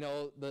heaven, you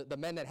know, the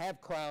men that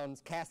have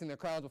crowns casting their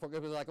crowns before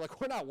God,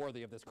 like, we're not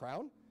worthy of this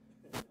crown.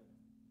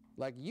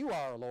 Like, you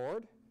are,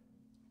 Lord.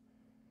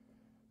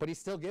 But he's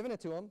still giving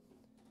it to them.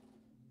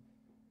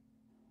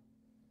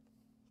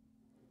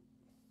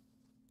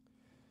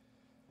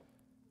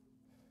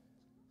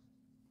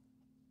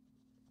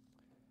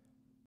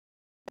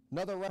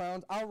 Another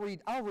round. I'll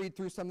read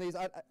through some of these.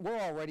 We're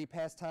already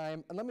past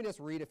time, and let me just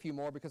read a few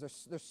more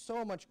because there's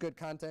so much good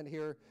content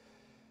here.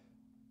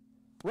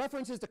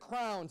 References to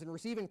crowns and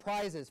receiving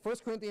prizes. 1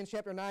 Corinthians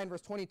chapter 9,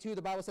 verse 22,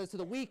 the Bible says, "To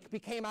the weak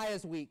became I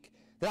as weak,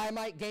 that I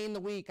might gain the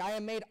weak. I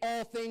am made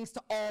all things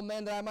to all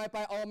men, that I might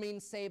by all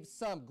means save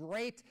some."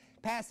 Great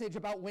passage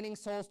about winning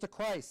souls to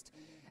Christ.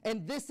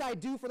 "And this I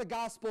do for the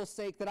gospel's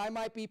sake, that I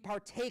might be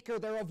partaker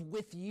thereof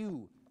with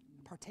you."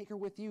 Partaker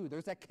with you.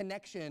 There's that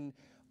connection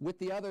with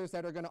the others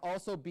that are going to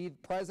also be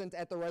present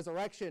at the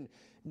resurrection.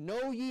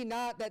 "Know ye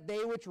not that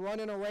they which run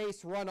in a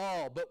race run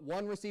all, but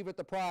one receiveth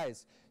the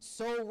prize?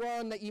 So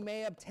run that ye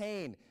may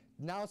obtain."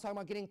 Now it's talking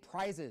about getting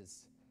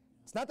prizes.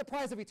 It's not the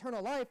prize of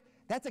eternal life.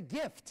 That's a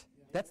gift.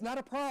 That's not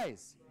a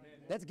prize.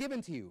 That's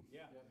given to you.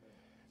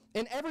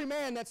 "And every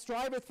man that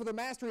striveth for the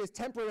mastery is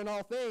temperate in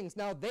all things.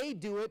 Now they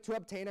do it to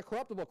obtain a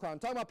corruptible crown." I'm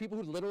talking about people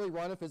who literally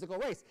run a physical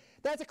race.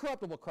 That's a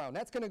corruptible crown.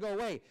 That's going to go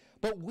away.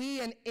 "But we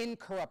an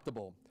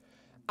incorruptible.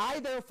 I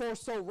therefore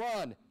so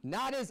run,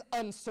 not as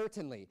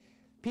uncertainly."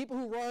 People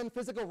who run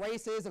physical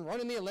races and run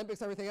in the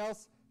Olympics and everything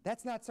else,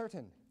 that's not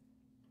certain.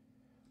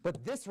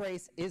 But this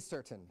race is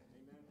certain.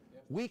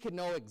 Amen. We can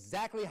know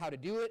exactly how to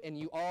do it, and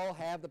you all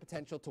have the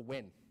potential to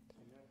win.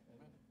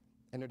 Amen.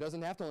 And there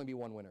doesn't have to only be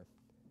one winner.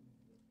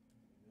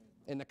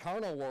 In the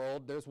carnal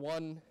world, there's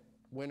one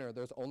winner.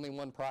 There's only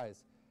one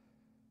prize.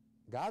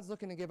 God's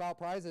looking to give out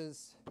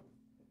prizes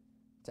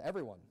to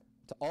everyone,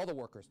 to all the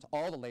workers, to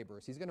all the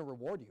laborers. He's going to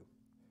reward you.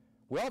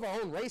 We all have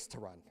our own race to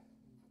run.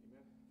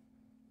 Amen.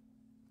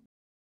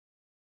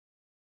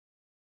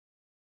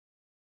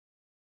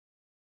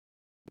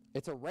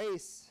 It's a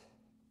race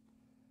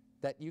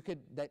that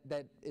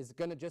that is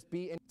going to just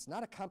be, it's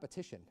not a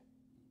competition.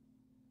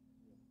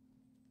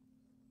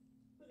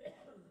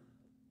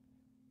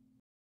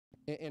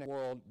 In a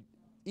world,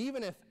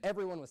 even if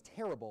everyone was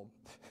terrible,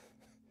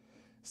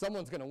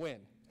 someone's going to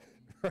win,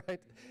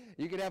 right?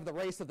 You could have the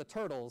race of the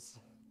turtles.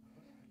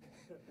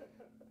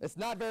 It's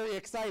not very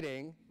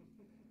exciting.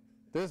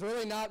 There's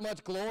really not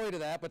much glory to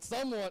that, but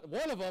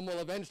one of them will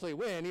eventually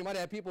win. You might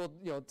have people,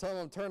 you know, tell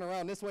them turn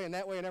around this way and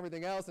that way and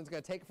everything else, and it's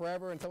going to take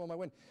forever, and someone might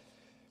win.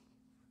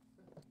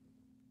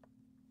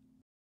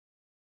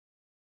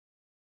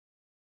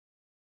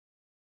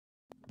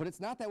 But it's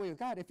not that way with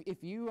God.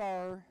 If you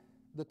are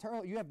the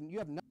turtle, you have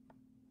nothing.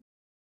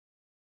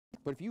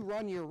 But if you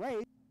run your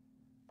race,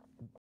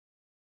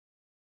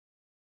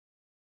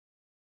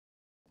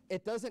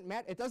 it doesn't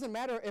matter. It doesn't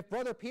matter if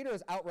Brother Peter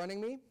is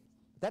outrunning me.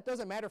 That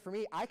doesn't matter for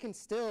me. I can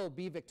still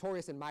be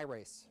victorious in my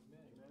race.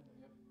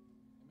 Amen.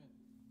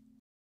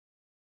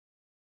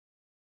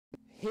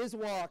 His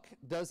walk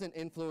doesn't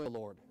influence the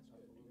Lord.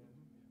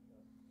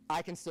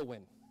 I can still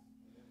win.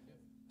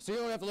 So you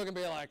don't have to look and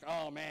be like,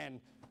 "Oh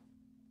man,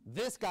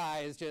 this guy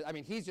is just,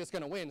 he's just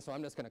going to win, so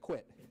I'm just going to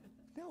quit."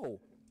 No.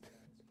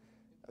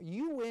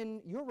 You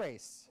win your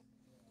race.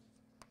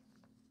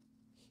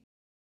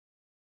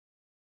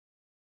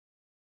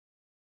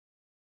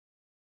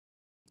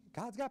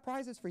 God's got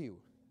prizes for you.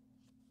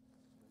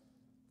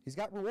 He's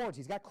got rewards.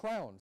 He's got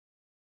crowns.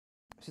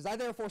 He says, "I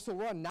therefore so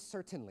run, not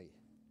certainly.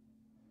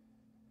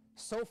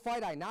 So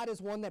fight I, not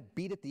as one that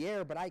beateth the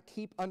air, but I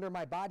keep under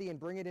my body and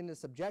bring it into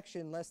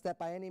subjection, lest that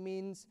by any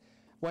means,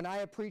 when I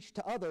have preached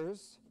to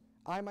others,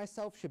 I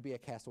myself should be a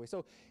castaway."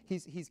 So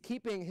he's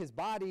keeping his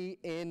body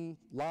in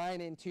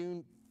line, in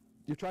tune.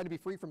 You're trying to be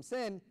free from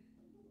sin.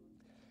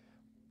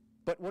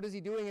 But what is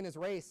he doing in his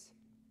race?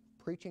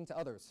 Preaching to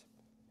others.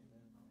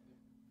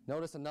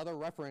 Notice another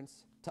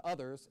reference to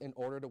others in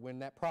order to win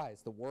that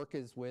prize. The work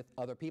is with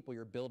other people.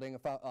 You're building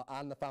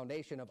on the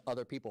foundation of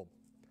other people.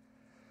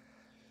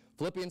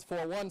 Philippians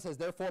 4:1 says,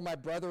 "Therefore, my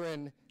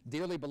brethren,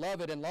 dearly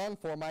beloved and longed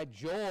for, my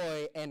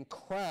joy and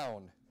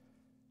crown."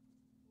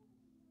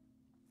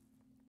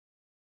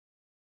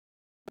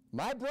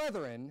 My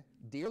brethren,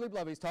 dearly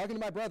beloved, he's talking to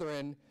my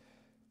brethren,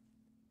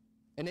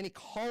 and then he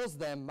calls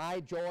them my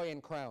joy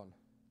and crown.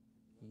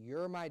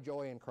 You're my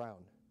joy and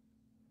crown.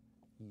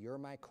 You're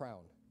my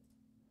crown.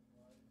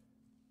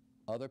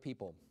 Other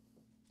people.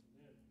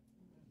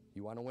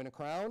 You want to win a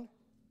crown?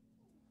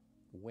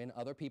 Win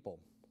other people.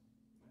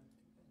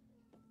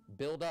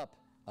 Build up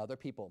other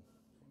people.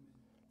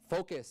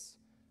 Focus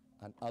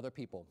on other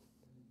people.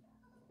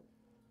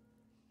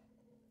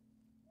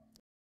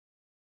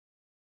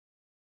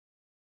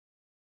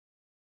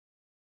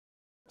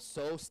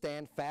 So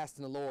stand fast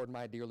in the Lord,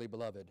 my dearly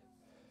beloved.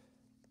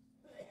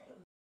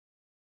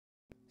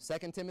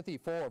 2 Timothy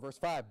 4, verse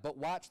 5, but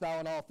watch thou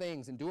in all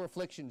things, endure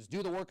afflictions,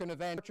 do the work of an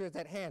evangelist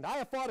at hand. I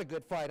have fought a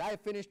good fight. I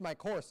have finished my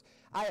course.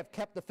 I have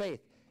kept the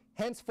faith.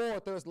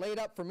 Henceforth there is laid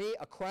up for me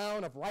a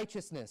crown of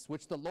righteousness,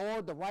 which the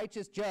Lord, the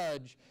righteous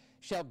judge,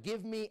 shall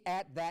give me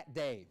at that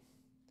day.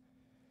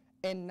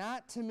 And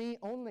not to me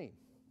only.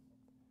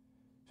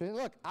 So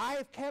look,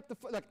 I've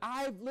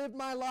lived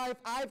my life.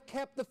 I've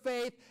kept the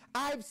faith.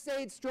 I've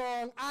stayed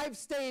strong. I've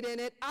stayed in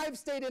it. I've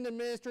stayed in the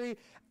ministry.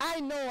 I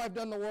know I've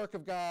done the work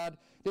of God.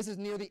 This is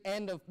near the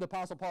end of the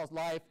Apostle Paul's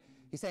life.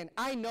 He's saying,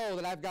 I know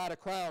that I've got a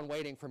crown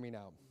waiting for me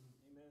now.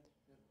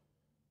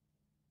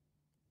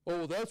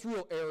 Amen. Oh, that's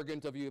real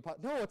arrogant of you.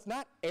 No, it's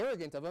not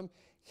arrogant of him.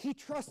 He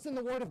trusts in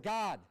the Word of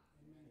God.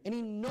 Amen. And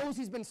he knows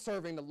he's been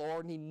serving the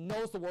Lord, and he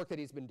knows the work that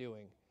he's been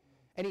doing.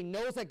 And he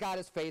knows that God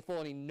is faithful,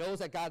 and he knows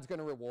that God's going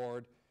to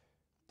reward.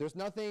 There's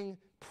nothing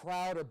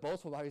proud or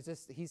boastful about it.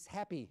 He's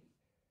happy.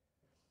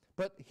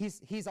 But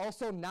he's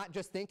also not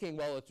just thinking,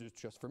 well, it's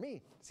just for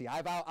me. See,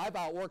 I've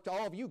outworked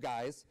all of you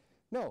guys.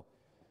 No.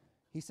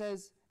 He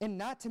says, and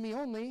not to me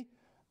only,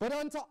 but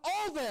unto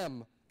all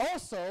them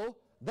also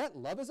that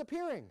love is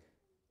appearing.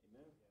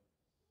 Amen.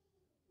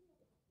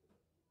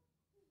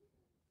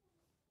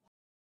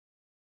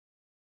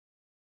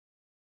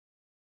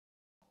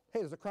 Hey,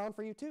 there's a crown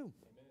for you too.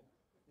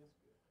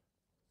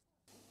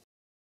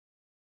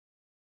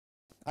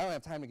 I don't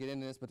have time to get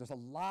into this, but there's a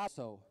lot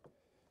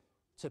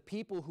to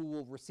people who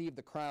will receive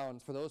the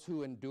crowns, for those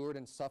who endured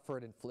and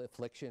suffered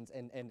afflictions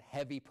and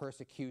heavy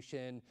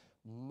persecution,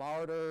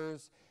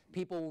 martyrs,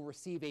 people will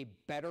receive a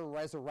better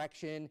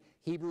resurrection.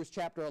 Hebrews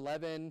chapter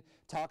 11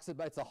 talks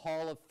about, it's a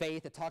hall of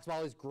faith. It talks about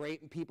all these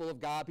great people of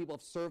God. People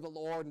have served the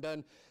Lord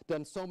and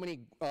done so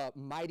many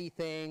mighty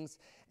things.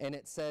 And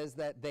it says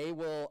that they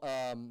will...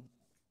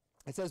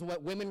 It says,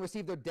 what women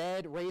received their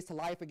dead, raised to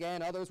life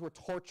again. Others were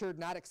tortured,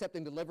 not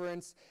accepting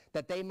deliverance,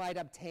 that they might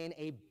obtain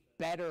a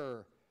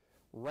better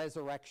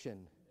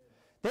resurrection.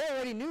 They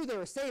already knew they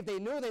were saved. They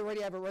knew they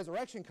already have a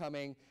resurrection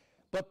coming.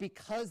 But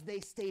because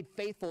they stayed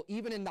faithful,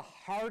 even in the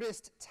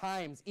hardest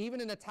times, even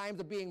in the times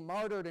of being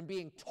martyred and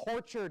being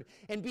tortured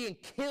and being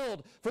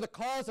killed for the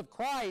cause of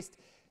Christ,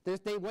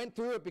 they went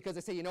through it because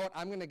they say, you know what,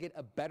 I'm going to get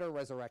a better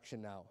resurrection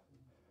now.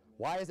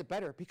 Why is it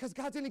better? Because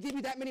God's going to give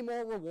you that many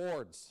more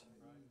rewards.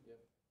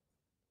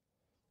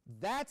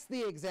 That's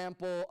the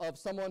example of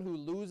someone who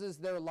loses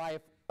their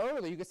life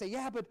early. You could say,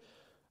 yeah, but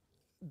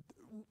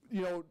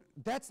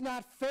that's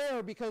not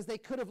fair because they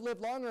could have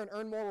lived longer and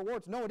earned more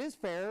rewards. No, it is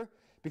fair,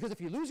 because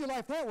if you lose your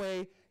life that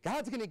way,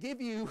 God's going to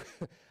give you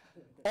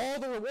all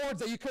the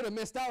rewards that you could have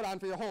missed out on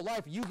for your whole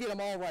life. You get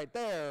them all right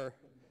there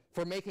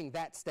for making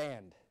that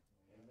stand.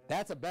 Amen.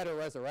 That's a better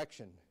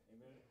resurrection.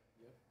 Amen.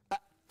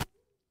 Yep.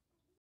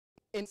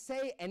 And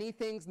say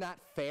anything's not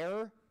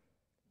fair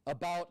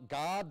about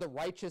God, the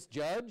righteous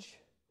judge,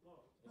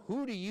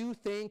 who do you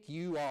think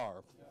you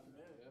are?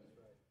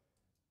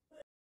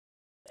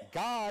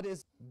 God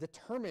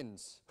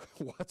determines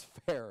what's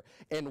fair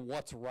and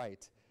what's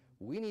right.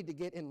 We need to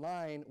get in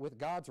line with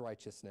God's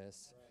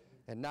righteousness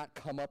and not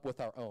come up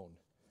with our own.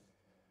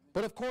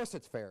 But of course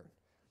it's fair.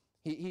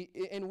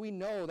 And we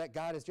know that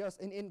God is just,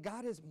 and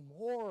God is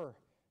more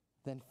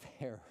than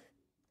fair.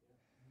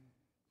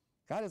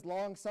 God is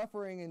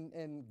long-suffering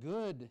and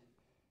good,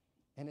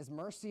 and his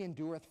mercy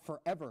endureth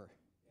forever.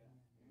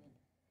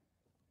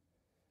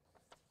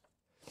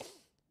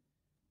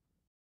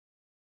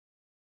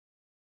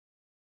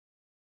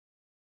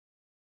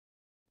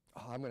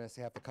 I'm going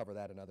to have to cover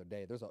that another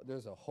day. That's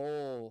a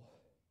whole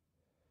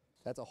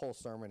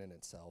sermon in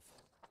itself.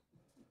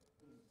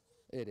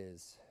 It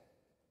is.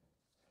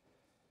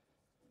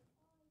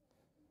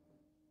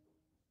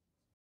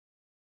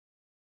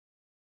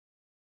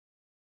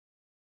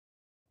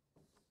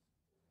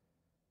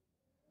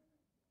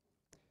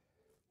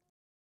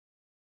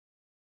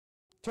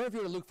 Turn if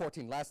you to Luke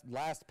 14,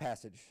 last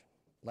passage.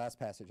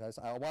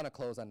 I want to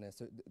close on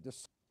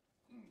this.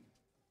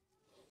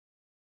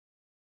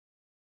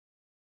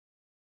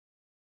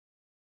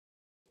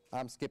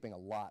 I'm skipping a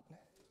lot.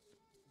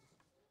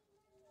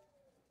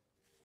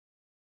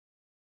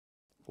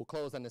 We'll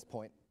close on this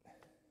point.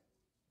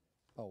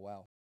 Oh,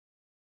 wow.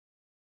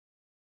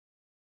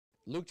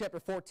 Luke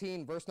chapter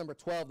 14, verse number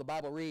 12, the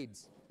Bible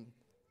reads,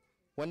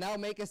 when thou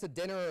makest a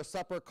dinner or a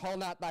supper, call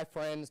not thy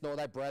friends, nor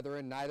thy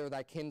brethren, neither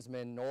thy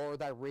kinsmen, nor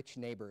thy rich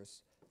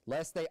neighbors,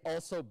 lest they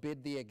also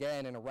bid thee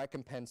again, and a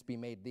recompense be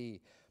made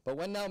thee. But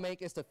when thou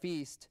makest a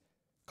feast,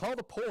 call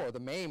the poor, the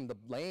maimed, the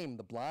lame,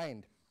 the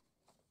blind,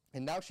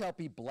 and thou shalt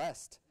be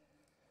blessed,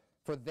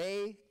 for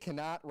they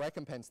cannot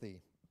recompense thee.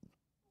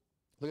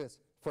 Look at this.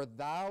 For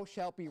thou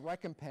shalt be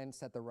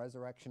recompensed at the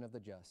resurrection of the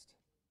just.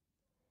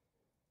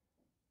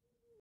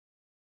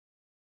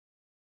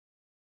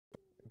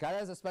 God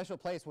has a special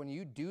place when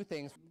you do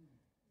things.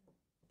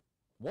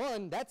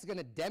 One, that's going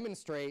to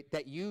demonstrate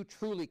that you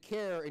truly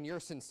care and you're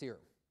sincere.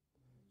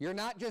 You're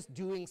not just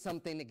doing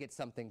something to get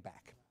something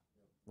back,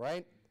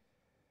 right?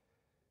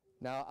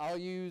 Now, I'll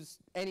use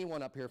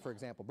anyone up here, for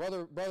example.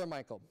 Brother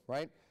Michael,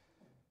 right?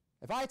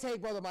 If I take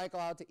Brother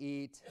Michael out to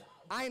eat,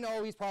 I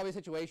know he's probably a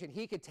situation,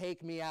 he could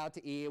take me out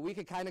to eat. We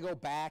could kind of go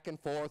back and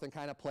forth and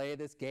kind of play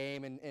this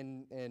game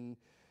and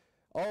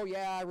oh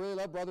yeah, I really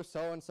love brother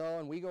so-and-so,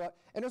 and we go out.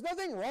 And there's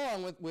nothing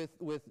wrong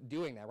with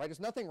doing that, right? There's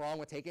nothing wrong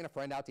with taking a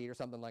friend out to eat or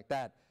something like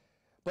that.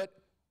 But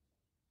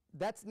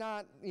that's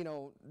not,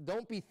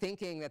 don't be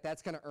thinking that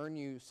that's going to earn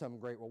you some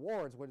great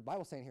rewards. What the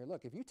Bible's saying here,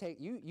 look, if you take,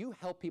 you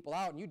help people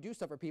out and you do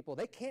stuff for people,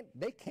 they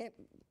can't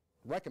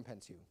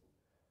recompense you.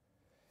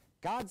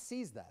 God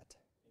sees that.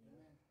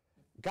 Amen.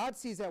 God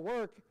sees that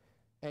work,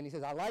 and he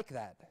says, I like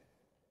that.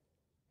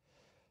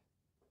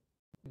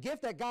 The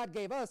gift that God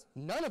gave us,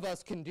 none of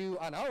us can do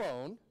on our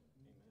own. Amen.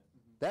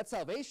 That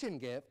salvation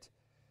gift.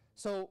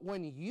 So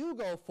when you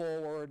go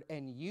forward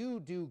and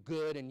you do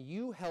good and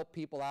you help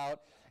people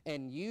out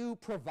and you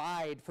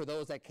provide for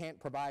those that can't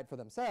provide for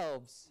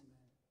themselves, amen,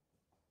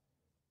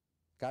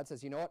 God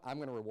says, you know what? I'm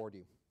going to reward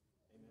you.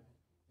 Amen.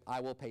 I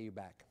will pay you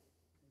back.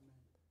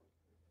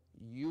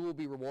 Amen. You will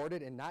be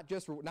rewarded, and not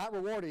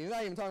rewarded. You're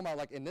not even talking about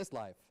like in this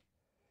life.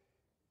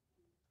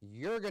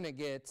 You're going to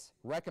get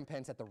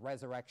recompense at the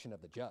resurrection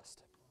of the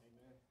just.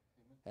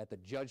 Amen. At the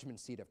judgment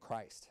seat of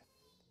Christ.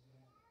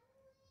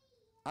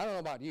 I don't know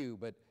about you,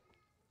 but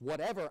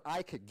whatever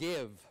I could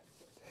give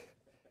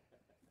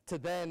to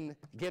then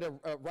get a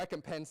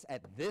recompense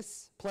at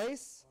this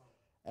place,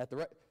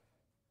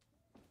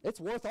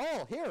 it's worth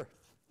all. Here,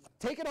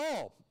 take it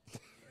all.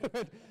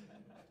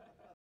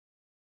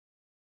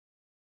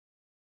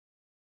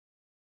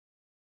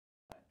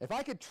 If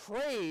I could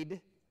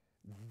trade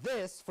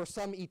this for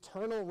some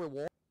eternal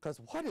reward,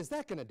 because what is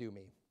that going to do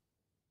me?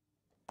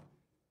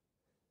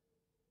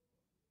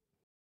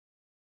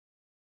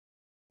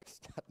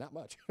 Not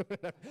much.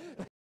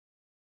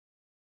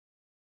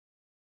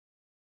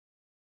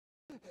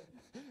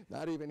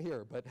 Not even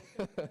here, but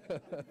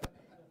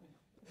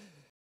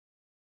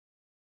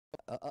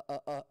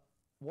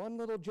one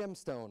little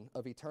gemstone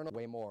of eternal,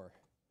 way more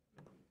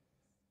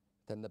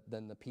than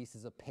the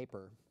pieces of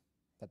paper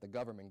that the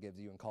government gives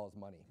you and calls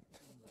money.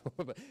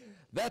 But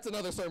that's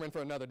another sermon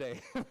for another day.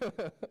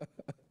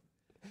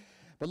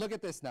 But look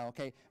at this now,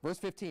 okay? Verse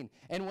 15.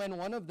 And when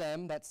one of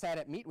them that sat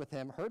at meat with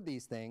him heard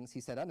these things,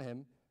 he said unto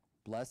him,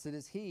 Blessed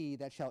is he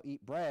that shall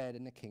eat bread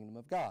in the kingdom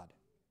of God.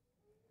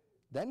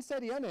 Then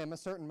said he unto him, A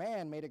certain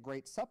man made a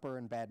great supper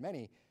and bade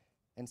many,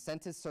 and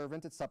sent his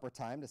servant at supper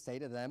time to say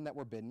to them that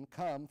were bidden,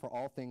 Come, for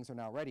all things are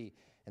now ready.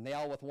 And they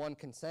all with one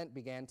consent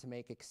began to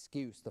make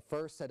excuse. The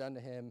first said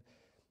unto him,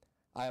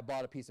 I have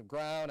bought a piece of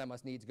ground, I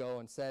must needs go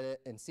and set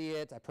it and see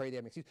it. I pray thee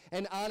have an excuse.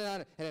 And on and on.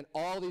 And then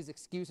all these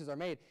excuses are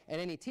made. And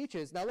then he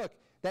teaches, now look,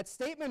 that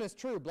statement is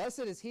true. Blessed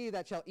is he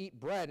that shall eat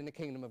bread in the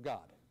kingdom of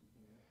God.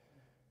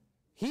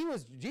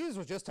 Jesus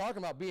was just talking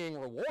about being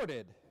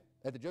rewarded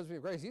at the judgment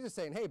of grace. He's just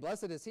saying, hey,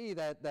 blessed is he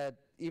that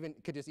even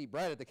could just eat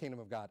bread at the kingdom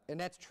of God. And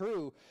that's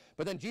true.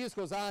 But then Jesus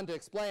goes on to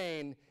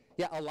explain,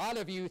 yeah, a lot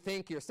of you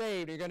think you're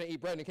saved and you're going to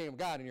eat bread in the kingdom of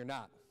God, and you're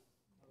not.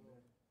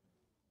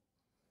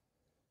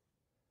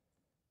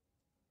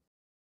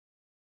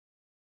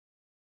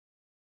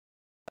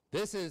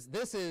 This is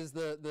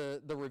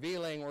the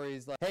revealing where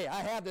he's like, hey,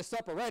 I have this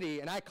supper ready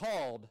and I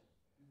called,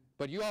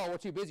 but you all were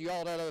too busy, you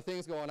all had other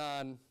things going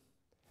on,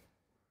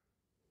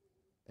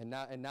 and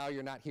now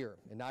you're not here,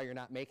 and now you're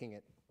not making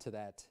it to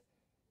that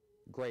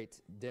great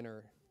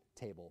dinner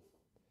table.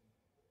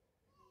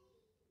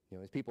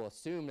 As people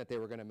assume that they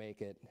were going to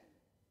make it,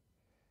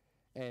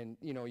 and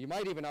you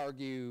might even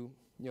argue,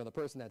 the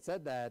person that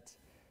said that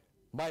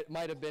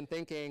might have been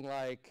thinking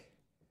like,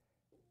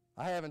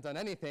 I haven't done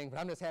anything, but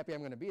I'm just happy I'm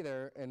going to be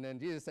there. And then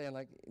Jesus saying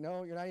like,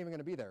 no, you're not even going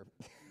to be there.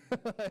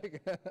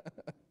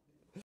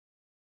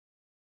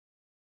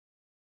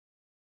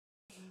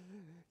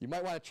 You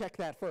might want to check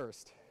that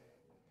first.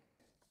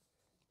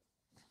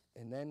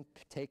 And then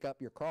take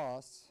up your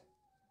cross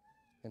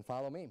and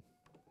follow me.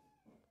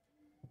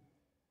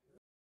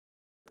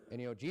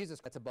 And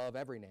Jesus, that's above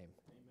every name.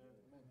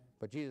 Amen.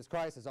 But Jesus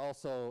Christ has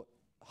also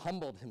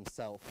humbled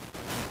himself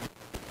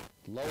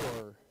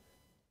lower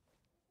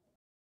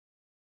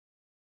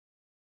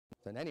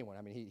than anyone.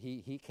 I mean,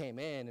 he came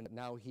in, and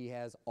now he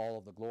has all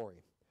of the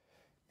glory.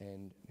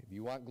 And if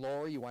you want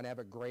glory, you want to have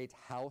a great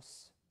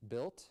house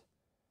built,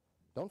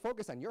 don't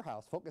focus on your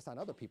house, focus on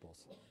other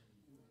people's.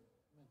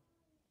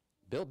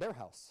 Build their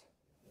house.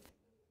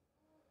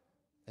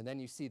 And then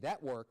you see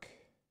that work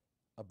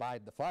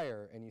abide the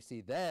fire, and you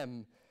see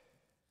them,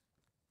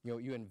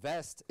 you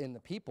invest in the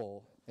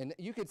people. And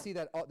you can see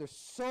that there's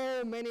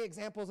so many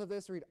examples of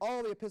this. Read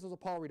all the epistles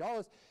of Paul, read all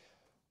this.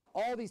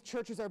 All these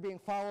churches are being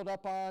followed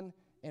up on.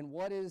 And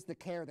what is the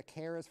care? The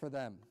care is for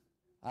them.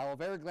 I will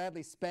very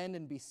gladly spend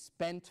and be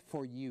spent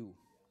for you.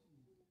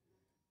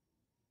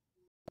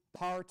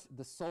 Heart,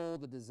 the soul,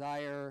 the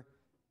desire,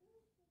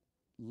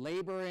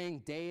 laboring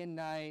day and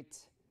night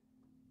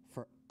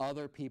for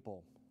other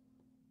people.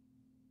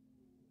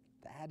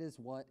 That is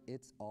what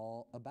it's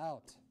all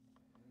about.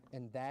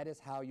 And that is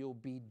how you'll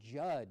be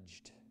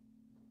judged.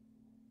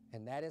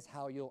 And that is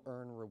how you'll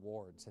earn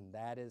rewards. And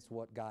that is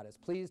what God is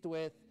pleased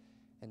with.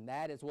 And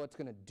that is what's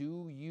going to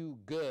do you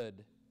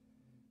good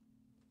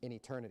in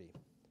eternity.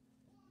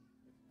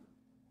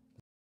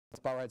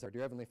 bow our heads. Our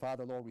dear Heavenly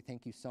Father, Lord, we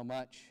thank you so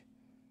much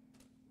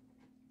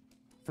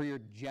for your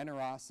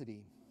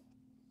generosity,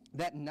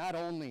 that not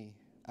only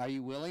are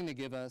you willing to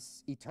give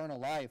us eternal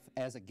life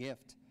as a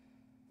gift,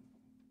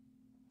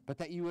 but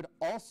that you would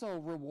also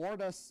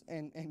reward us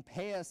and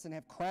pay us and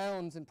have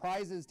crowns and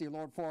prizes, dear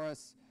Lord, for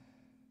us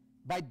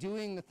by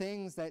doing the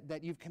things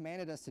that you've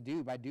commanded us to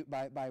do,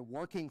 by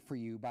working for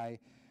you, by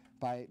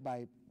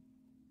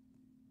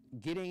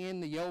getting in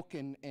the yoke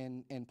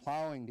and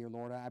plowing, dear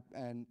Lord.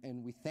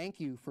 And we thank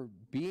you for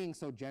being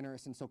so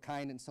generous and so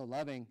kind and so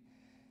loving.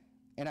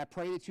 And I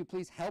pray that you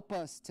please help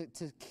us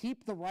to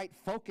keep the right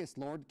focus,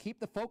 Lord.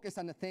 Keep the focus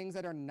on the things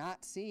that are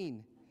not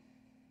seen,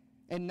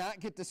 and not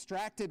get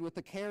distracted with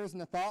the cares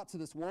and the thoughts of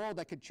this world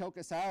that could choke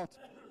us out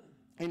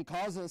and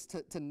cause us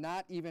to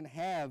not even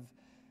have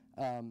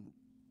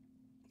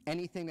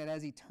anything that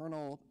has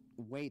eternal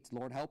weight.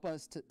 Lord, help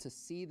us to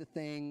see the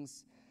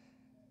things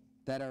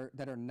that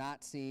are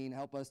not seen.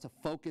 Help us to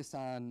focus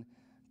on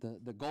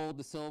the gold,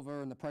 the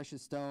silver, and the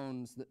precious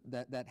stones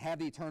that have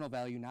the eternal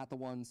value, not the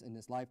ones in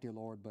this life, dear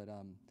Lord. But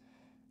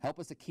help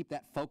us to keep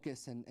that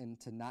focus and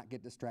to not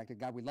get distracted.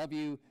 God, we love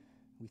you.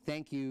 We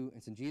thank you.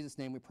 It's in Jesus'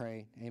 name we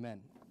pray.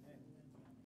 Amen.